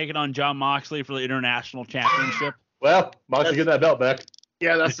Fenix taking on Jon Moxley for the International Championship. Well, Moxley get that belt back.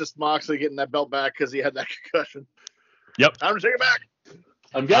 Yeah, that's just Moxley getting that belt back because he had that concussion. Yep. Time to take it back.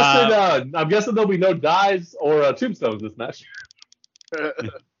 I'm guessing there'll be no dives or tombstones this match.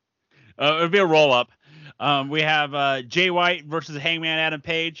 It'll be a roll up. We have Jay White versus Hangman Adam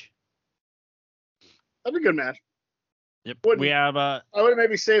Page. That'd be a good match. Yep. We have. I would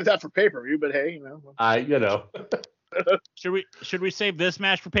maybe save that for pay-per-view, but hey, Should we save this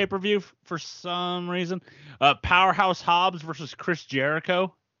match for pay-per-view for some reason? Powerhouse Hobbs versus Chris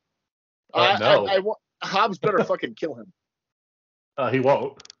Jericho. No. Hobbs better fucking kill him. He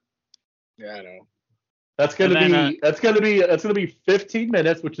won't. Yeah, I know. That's gonna be 15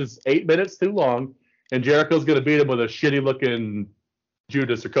 minutes, which is 8 minutes too long, and Jericho's gonna beat him with a shitty looking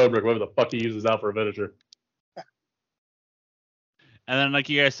Judas or Cobra, whatever the fuck he uses out for a finisher. And then, like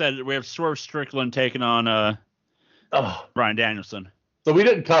you guys said, we have Swerve Strickland taking on Bryan Danielson. So we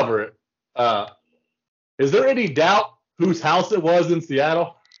didn't cover it. Is there any doubt whose house it was in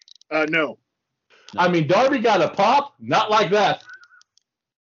Seattle? No. I mean, Darby got a pop, not like that.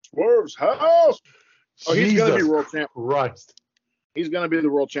 Swerve's house. Oh, he's Jesus gonna be world champ. Christ. He's gonna be the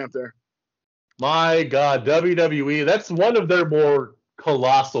world champ there. My God, WWE. That's one of their more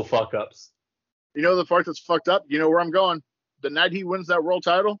colossal fuck ups. You know the part that's fucked up? You know where I'm going? The night he wins that world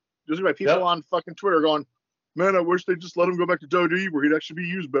title, there's gonna be people on fucking Twitter going, "Man, I wish they just let him go back to WWE where he'd actually be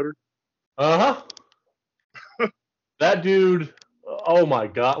used better." That dude. Oh my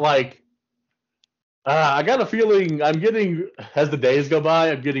God. Like, I got a feeling as the days go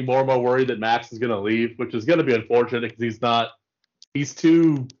by, I'm getting more and more worried that Max is going to leave, which is going to be unfortunate because he's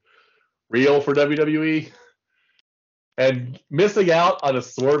too real for WWE. And missing out on a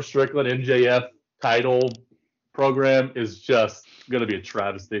Swerve Strickland MJF title program is just going to be a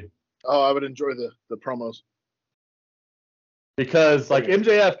travesty. Oh, I would enjoy the promos. Because,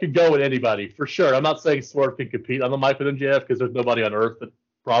 MJF could go with anybody, for sure. I'm not saying Swerve can compete on the mic with MJF because there's nobody on earth that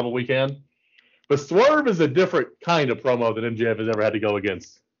probably can. But Swerve is a different kind of promo than MJF has ever had to go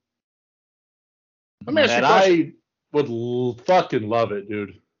against. Let me ask you a question. I would fucking love it,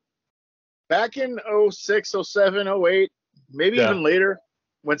 dude. Back in 06, 07, 08, maybe even later,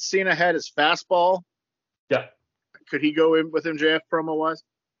 when Cena had his fastball, could he go in with MJF promo-wise?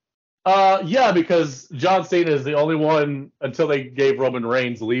 Yeah, because John Cena is the only one, until they gave Roman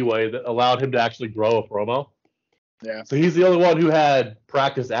Reigns leeway, that allowed him to actually grow a promo. Yeah. So he's the only one who had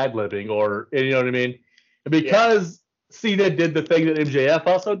practice ad-libbing, or, you know what I mean? And because Cena did the thing that MJF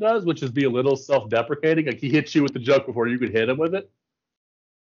also does, which is be a little self-deprecating, like he hits you with the joke before you could hit him with it.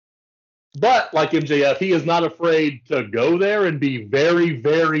 But like MJF, he is not afraid to go there and be very,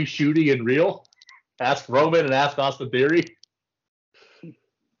 very shooty and real. Ask Roman and ask Austin Theory.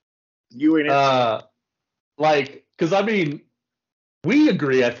 You ain't because I mean, we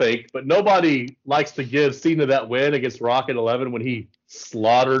agree, I think, but nobody likes to give Cena that win against Rock at 11 when he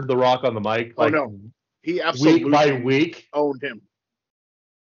slaughtered The Rock on the mic. He absolutely week by week owned him.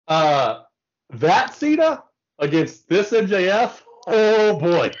 That Cena against this MJF, oh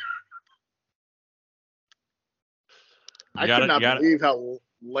boy. I could not believe how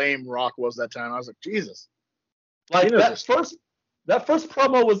lame Rock was that time. I was like, Jesus. That first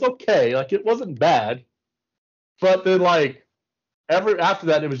promo was okay. Like, it wasn't bad. But then, after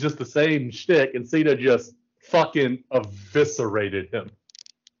that, it was just the same shtick, and Cena just fucking eviscerated him.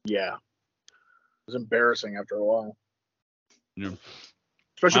 Yeah. It was embarrassing after a while. Yeah.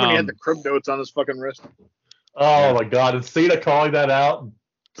 Especially when he had the crib notes on his fucking wrist. Oh, my God. And Cena calling that out.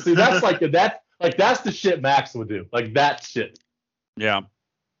 See, that's that's the shit Max would do. Like, that shit. Yeah.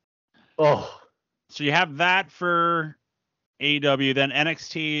 Oh. So you have that for AEW. Then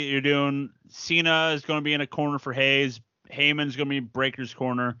NXT, you're doing Cena is going to be in a corner for Hayes. Heyman's going to be Breaker's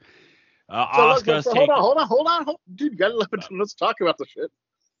corner. Asuka's hold on. Dude, let's talk about the shit.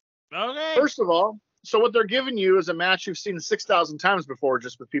 Okay. First of all, so what they're giving you is a match you've seen 6,000 times before,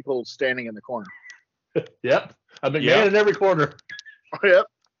 just with people standing in the corner. Yep. I've been in every corner. Oh, yep.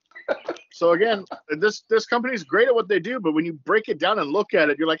 So again, this company's great at what they do, but when you break it down and look at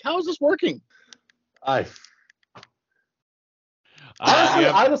it, you're like, how is this working?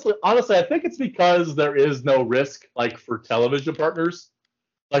 Honestly, I think it's because there is no risk, like for television partners.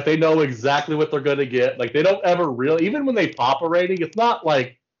 Like they know exactly what they're going to get. Like they don't ever really, even when they pop a rating, it's not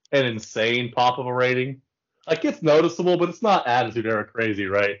like an insane pop of a rating. Like it's noticeable, but it's not Attitude Era crazy,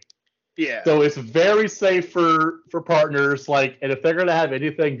 right? Yeah. So it's very safe for partners. Like, and if they're going to have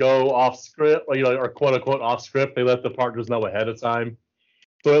anything go off script, or quote unquote off script, they let the partners know ahead of time.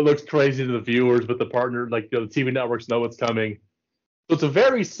 So it looks crazy to the viewers, but the partner, the TV networks know what's coming. So it's a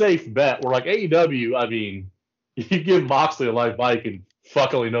very safe bet. Where like AEW, I mean, you give Moxley a live mic and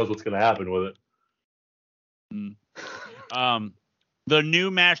fuck only knows what's going to happen with it. The new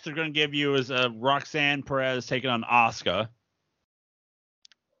match they're going to give you is Roxanne Perez taking on Asuka.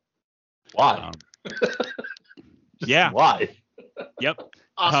 Why? Yeah. Why? Yep.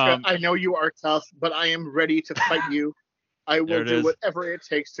 Asuka, I know you are tough, but I am ready to fight you. I will do whatever it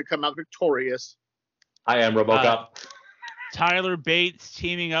takes to come out victorious. I am RoboCop. Tyler Bates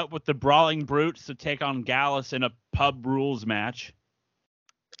teaming up with the Brawling Brutes to take on Gallus in a pub rules match.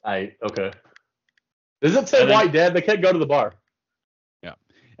 Okay. Does it say White Dead? They can't go to the bar. Yeah.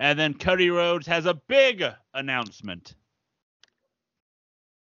 And then Cody Rhodes has a big announcement.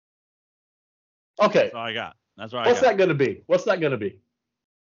 Okay. That's all I got. What's that going to be? What's that going to be?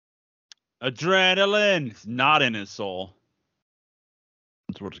 Adrenaline. It's not in his soul.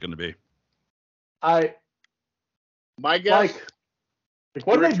 That's what it's going to be. My guess. Like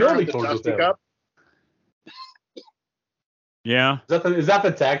what are they building towards this? Yeah. Is that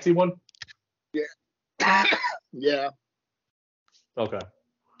the taxi one? Yeah. Yeah. Okay.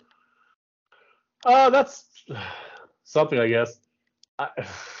 That's something, I guess.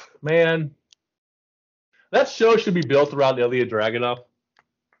 Man, that show should be built around Ilya Dragunov.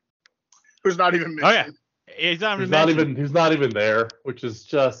 Who's not even mentioned. Oh yeah, he's not even there, which is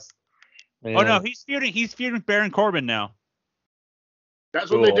just. Man. Oh no, he's feuding with Baron Corbin now. That's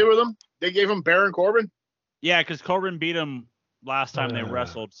what they did with him. They gave him Baron Corbin. Yeah, because Corbin beat him last time they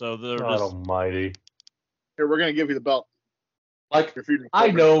wrestled, so they're God almighty. Here, we're gonna give you the belt. Like I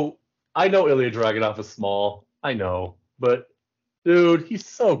know Ilya Dragunov is small. I know, but dude, he's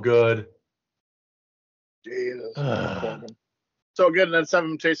so good. Jesus. So good, and then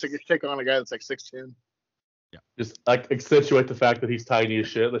some take on a guy that's like 6'10". Yeah. Just like accentuate the fact that he's tiny as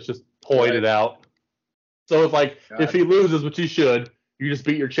shit. Let's just point it out. So if he loses, which he should, you just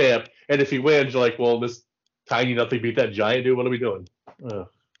beat your champ. And if he wins, you're like, well, this tiny nothing beat that giant dude. What are we doing? Oh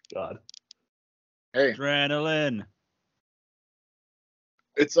God. Hey. Adrenaline.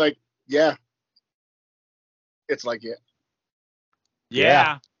 It's like, yeah. It's like, yeah.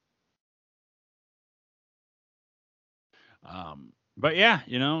 Yeah. But yeah,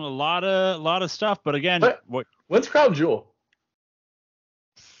 a lot of stuff. But again, when's Crown Jewel?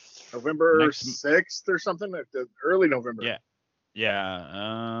 November 6th or something, early November. Yeah.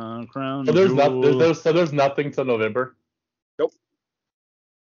 Yeah. Crown Jewel. There's nothing till November. Nope.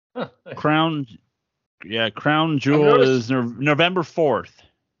 Huh. Crown Jewel is November 4th.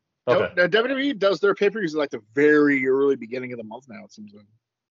 Okay. Now, WWE does their pay-per-views like the very early beginning of the month now, it seems like.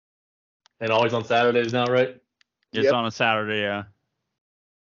 And always on Saturdays now, right? It's on a Saturday, yeah.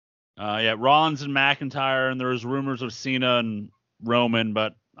 Rollins and McIntyre, and there was rumors of Cena and Roman,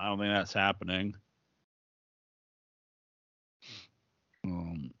 but I don't think that's happening.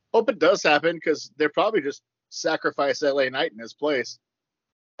 Hope it does happen, because they're probably just sacrifice LA Knight in his place.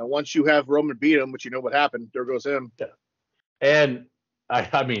 And once you have Roman beat him, which you know what happened, there goes him. Yeah. And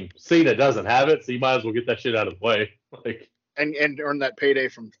I mean, Cena doesn't have it, so you might as well get that shit out of the way. And earn that payday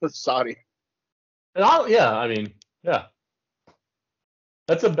from Saudi. And yeah.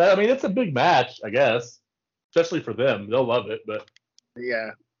 It's a big match, I guess. Especially for them. They'll love it, but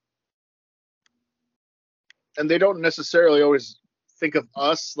yeah. And they don't necessarily always think of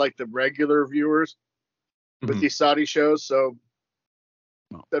us like the regular viewers with these Saudi shows, so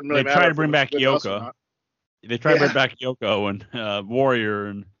doesn't really matter. They try to bring back Yoko. They try to bring back Yoko and Warrior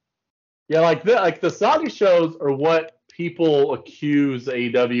and like the Saudi shows are what people accuse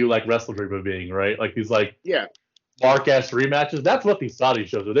AEW like Wrestle Dream of being, right? Like these mark ass rematches. That's what these Saudi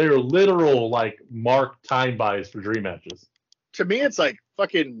shows are. They are literal like mark time buys for dream matches. To me, it's like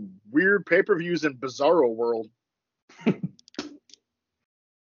fucking weird pay-per-views in Bizarro World.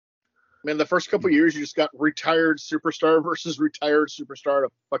 Man, the first couple years, you just got retired superstar versus retired superstar out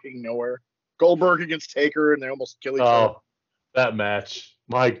of fucking nowhere. Goldberg against Taker, and they almost kill each other. Oh, that match.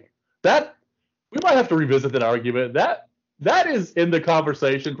 Mike, we might have to revisit that argument. That is in the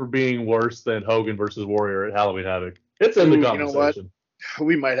conversation for being worse than Hogan versus Warrior at Halloween Havoc. It's in the conversation. You know what?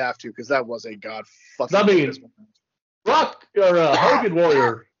 We might have to, because that was a god fucking. I mean, Rock or Hogan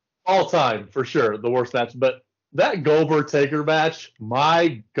Warrior all time for sure, the worst match. But that Goldberg Taker match,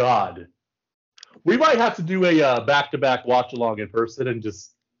 my God. We might have to do a back-to-back watch-along in person and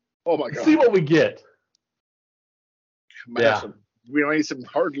just see what we get. Yeah. We might need some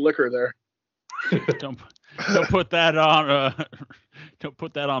hard liquor there. Don't put that on. Don't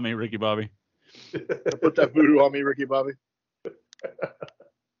put that on me, Ricky Bobby. Put that voodoo on me, Ricky Bobby.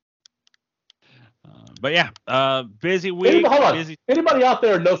 But yeah, busy week. Anybody out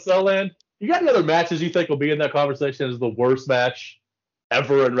there in No Cell Land? You got any other matches you think will be in that conversation as the worst match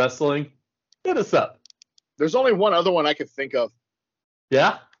ever in wrestling? Hit us up. There's only one other one I could think of.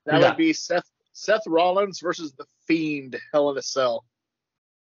 Yeah? That would be Seth Rollins versus The Fiend, Hell in a Cell.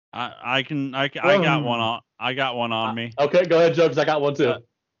 I got one on. I got one on me. Okay, go ahead, Joe, because I got one too.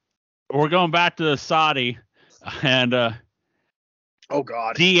 We're going back to Saudi and oh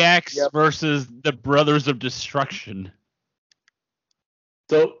God, DX versus the Brothers of Destruction.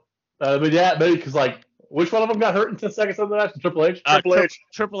 So, but yeah, maybe because which one of them got hurt in 10 seconds of the match? Triple H.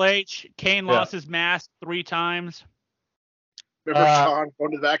 Triple H. Kane lost his mask 3 times. Remember Sean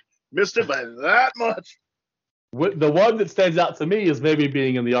going to the back, missed it by that much. The one that stands out to me is maybe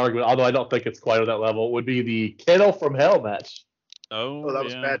being in the argument, although I don't think it's quite on that level, would be the Kennel from Hell match. Oh, that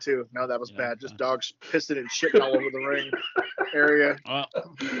was bad too. No, that was bad. Just dogs pissing and shitting all over the ring area.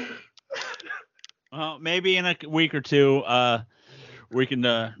 Well, maybe in a week or two, we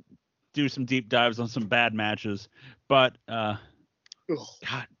can do some deep dives on some bad matches. But God,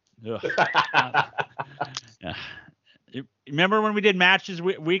 yeah. Remember when we did matches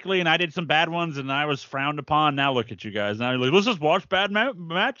weekly and I did some bad ones and I was frowned upon? Now look at you guys. Now you're like, let's just watch bad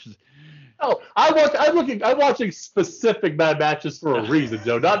matches. Oh, I'm watching specific bad matches for a reason,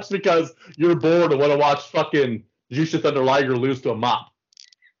 Joe. Not just because you're bored and want to watch fucking Jushin Thunder Liger lose to a mop.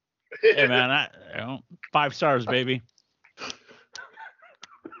 Hey man, 5 stars, baby.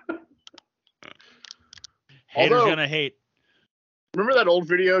 Haters gonna hate. Remember that old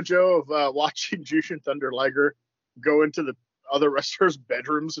video, Joe, of watching Jushin Thunder Liger go into the other wrestlers'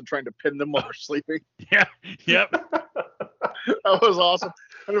 bedrooms and trying to pin them while they're sleeping? Yeah. Yep. That was awesome.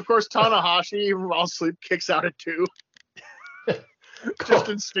 And of course, Tanahashi, even while asleep, kicks out at 2. Just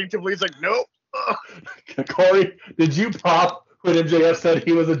instinctively, he's like, nope. Corey, did you pop when MJF said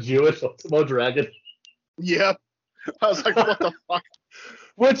he was a Jewish Ultimo Dragon? Yep. I was like, what the fuck?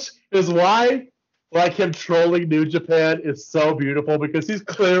 Which is why, him trolling New Japan is so beautiful, because he's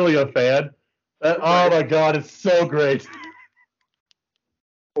clearly a fan. Oh my God, it's so great.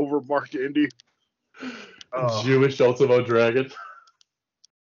 Over Mark Indy. Jewish Ultimo Dragon.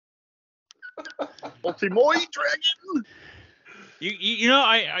 Ultimo Dragon.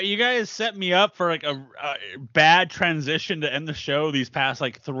 You guys set me up for a bad transition to end the show these past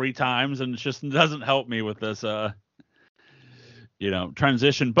 3 times, and it just doesn't help me with this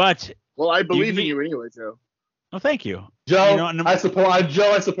transition. But I believe in you anyway, Joe. Well, thank you, Joe. I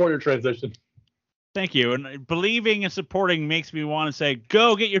support your transition. Thank you. And believing and supporting makes me want to say,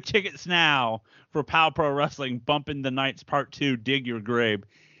 go get your tickets now for Power Pro Wrestling Bumping the Nights Part 2, Dig Your Grave.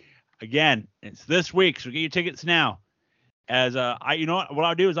 Again, it's this week, so get your tickets now. As what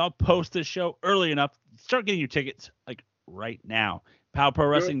I'll do is I'll post this show early enough. Start getting your tickets right now.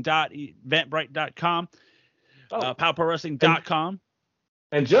 PowerProWrestling.eventbrite.com. PowerProWrestling.com.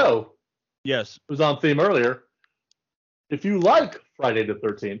 And Joe, yes, was on theme earlier. If you like Friday the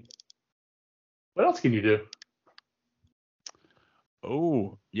 13th, what else can you do?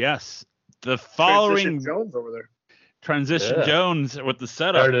 Oh, yes. The following Transition Jones over there. Transition Jones with the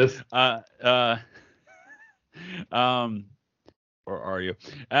setup. There it is. Where are you?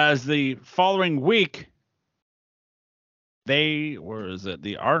 As the following week, where is it?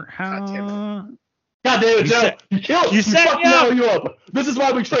 The Art House. God damn it, Joe! You fucked me up. This is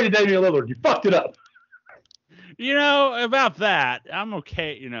why we traded Damian Lillard. You fucked it up. About that, I'm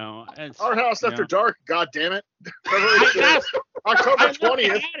okay. Art House After Dark. God damn it! October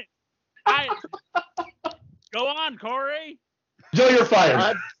 20th. Go on, Corey. Joe, you're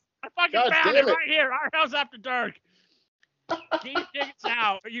fired. I fucking found it right here. Art House After Dark. Get your tickets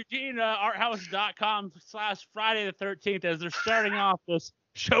now. EugeneArtHouse.com/Friday the 13th, as they're starting off this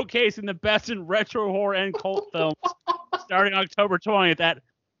showcasing the best in retro horror and cult films, starting October 20th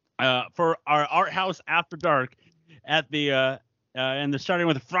for our Art House After Dark at the and they're starting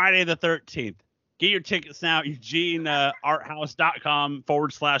with Friday the 13th. Get your tickets now.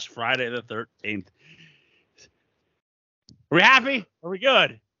 EugeneArtHouse.com/Friday the 13th. Are we happy? Are we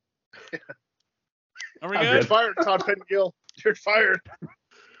good? Are we good? You're fired, Todd Pettengill. You're fired.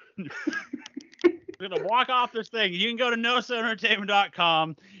 We're going to walk off this thing. You can go to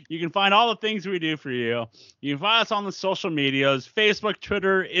NoSoEntertainment.com. You can find all the things we do for you. You can find us on the social medias, Facebook,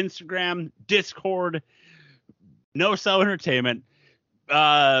 Twitter, Instagram, Discord, No Cell Entertainment.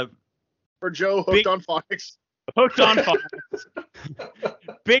 For Joe, Hooked on Phonics. Hooked on Phonics.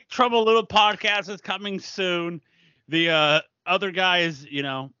 Big Trouble Little Podcast is coming soon. The other guy is,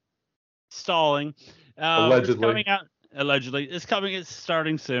 stalling. Allegedly. It's coming out. Allegedly. It's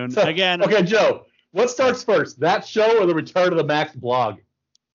starting soon. So, Again. Okay, Joe. What starts first? That show or the Return of the Max blog?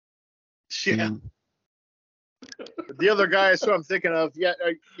 Yeah. The other guy, so I'm thinking of,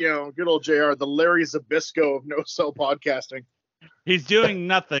 good old JR, the Larry Zabisco of No Cell Podcasting. He's doing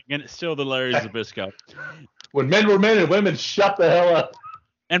nothing, and it's still the Larry Zabisco. When men were men and women, shut the hell up.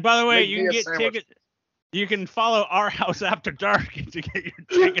 And by the way, Make you me can a get sandwich. tickets. You can follow Our House After Dark to get your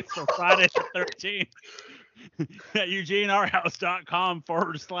tickets for Friday the 13th at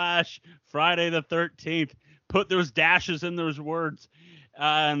EugeneOurHouse.com/Friday the 13th. Put those dashes in those words.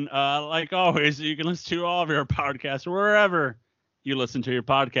 And like always, you can listen to all of your podcasts wherever you listen to your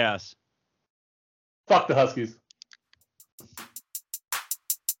podcasts. Fuck the Huskies.